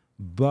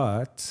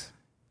 but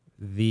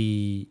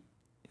the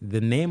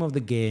name of the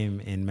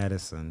game in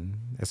medicine,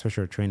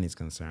 especially where training is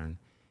concerned,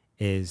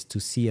 is to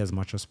see as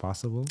much as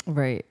possible.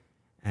 Right.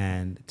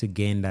 And to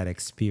gain that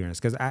experience.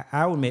 Because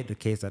I would make the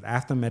case that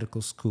after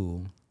medical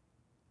school,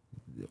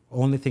 the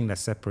only thing that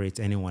separates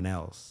anyone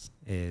else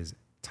is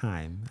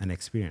time and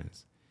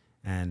experience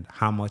and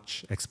how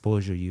much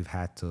exposure you've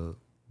had to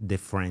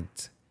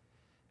different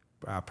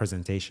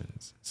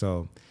presentations.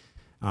 So,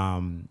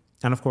 and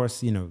of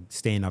course,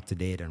 staying up to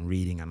date and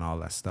reading and all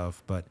that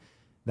stuff, but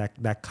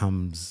that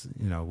comes,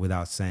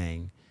 without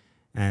saying.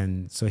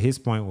 And so his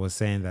point was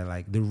saying that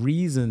like the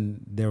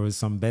reason there was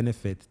some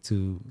benefit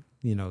to,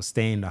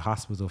 stay in the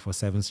hospital for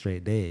 7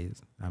 straight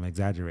days, I'm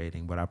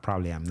exaggerating, but I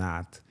probably am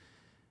not,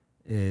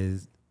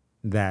 is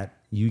that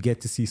you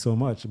get to see so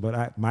much.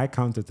 But my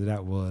counter to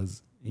that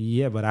was,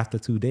 but after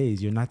 2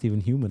 days, you're not even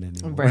human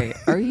anymore. Right.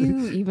 Are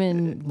you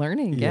even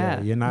learning?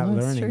 Yeah. You're not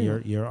learning.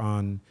 You're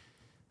on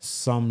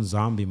some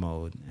zombie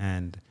mode.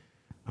 And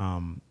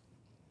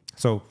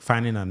so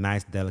finding a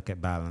nice, delicate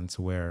balance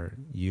where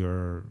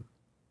you're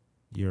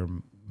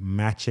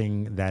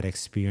matching that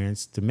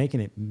experience to making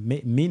it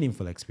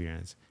meaningful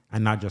experience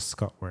and not just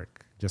scut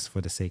work just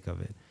for the sake of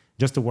it.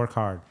 Just to work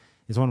hard.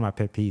 It's one of my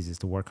pet peeves is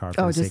to work hard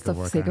for the sake of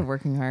working hard. Sake of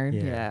working hard.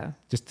 Yeah.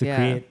 Just to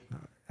create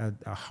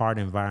a hard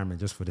environment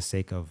just for the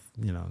sake of,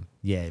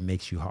 it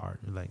makes you hard.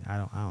 Like, I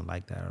don't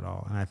like that at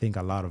all. And I think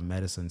a lot of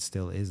medicine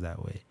still is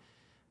that way.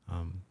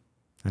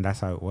 And that's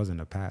how it was in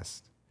the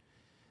past.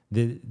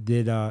 And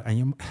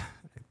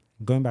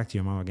going back to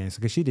your mom again,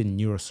 because she did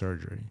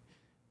neurosurgery,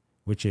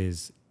 which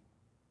is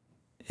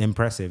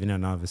impressive in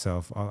and of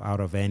itself, out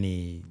of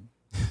any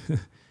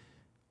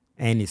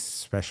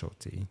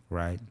specialty,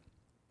 right?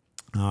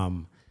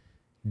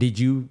 Did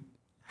you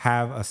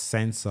have a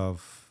sense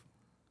of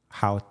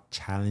how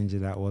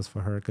challenging that was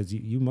for her? Because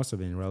you must have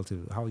been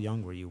how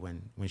young were you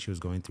when she was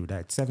going through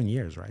that? 7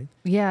 years, right?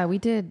 Yeah, we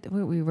did.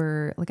 We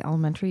were like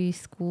elementary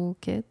school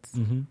kids.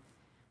 Mm-hmm.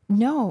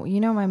 No, you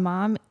know, my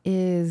mom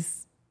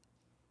is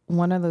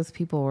one of those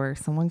people where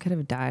someone could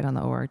have died on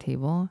the OR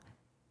table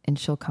and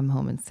she'll come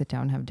home and sit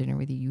down and have dinner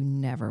with you. You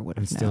never would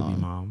have And known. still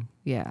be mom.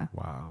 Yeah.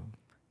 Wow.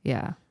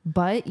 Yeah.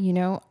 But, you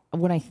know,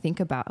 when I think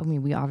about, I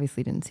mean, we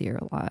obviously didn't see her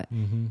a lot.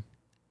 Mm-hmm.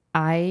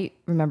 I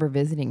remember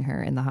visiting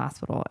her in the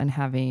hospital and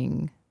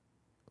having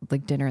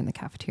like dinner in the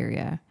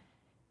cafeteria.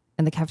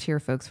 And the cafeteria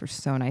folks were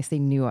so nice. They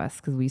knew us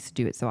because we used to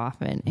do it so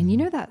often. And you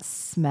know that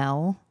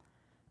smell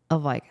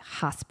of like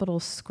hospital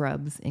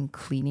scrubs and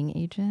cleaning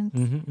agents?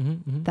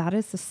 That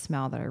is the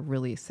smell that I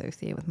really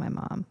associate with my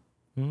mom.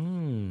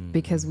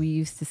 Because we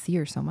used to see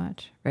her so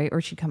much, right?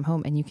 Or she'd come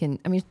home and you can,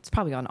 I mean, it's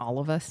probably on all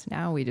of us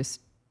now. We just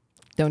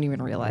don't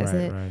even realize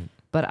it. Right.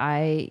 But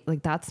I,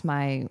 like, that's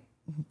my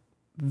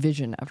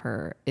vision of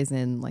her is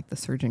in like the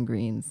surgeon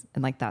greens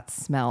and like that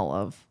smell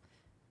of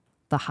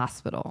the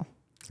hospital.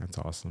 That's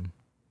awesome.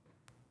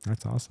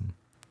 That's awesome.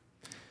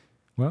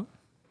 Well,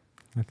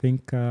 I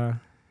think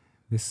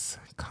this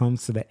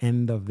comes to the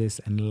end of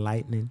this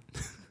enlightening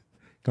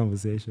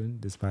conversation,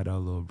 despite our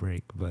little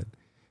break. But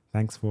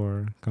thanks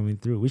for coming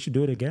through. We should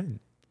do it again.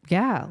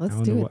 Yeah, let's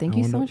do it. Thank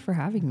you so much for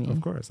having me.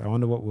 Of course. I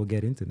wonder what we'll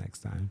get into next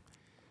time.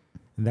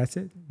 And that's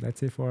it.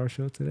 That's it for our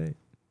show today.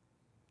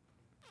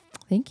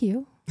 Thank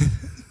you.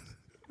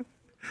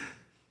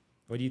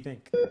 What do you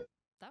think?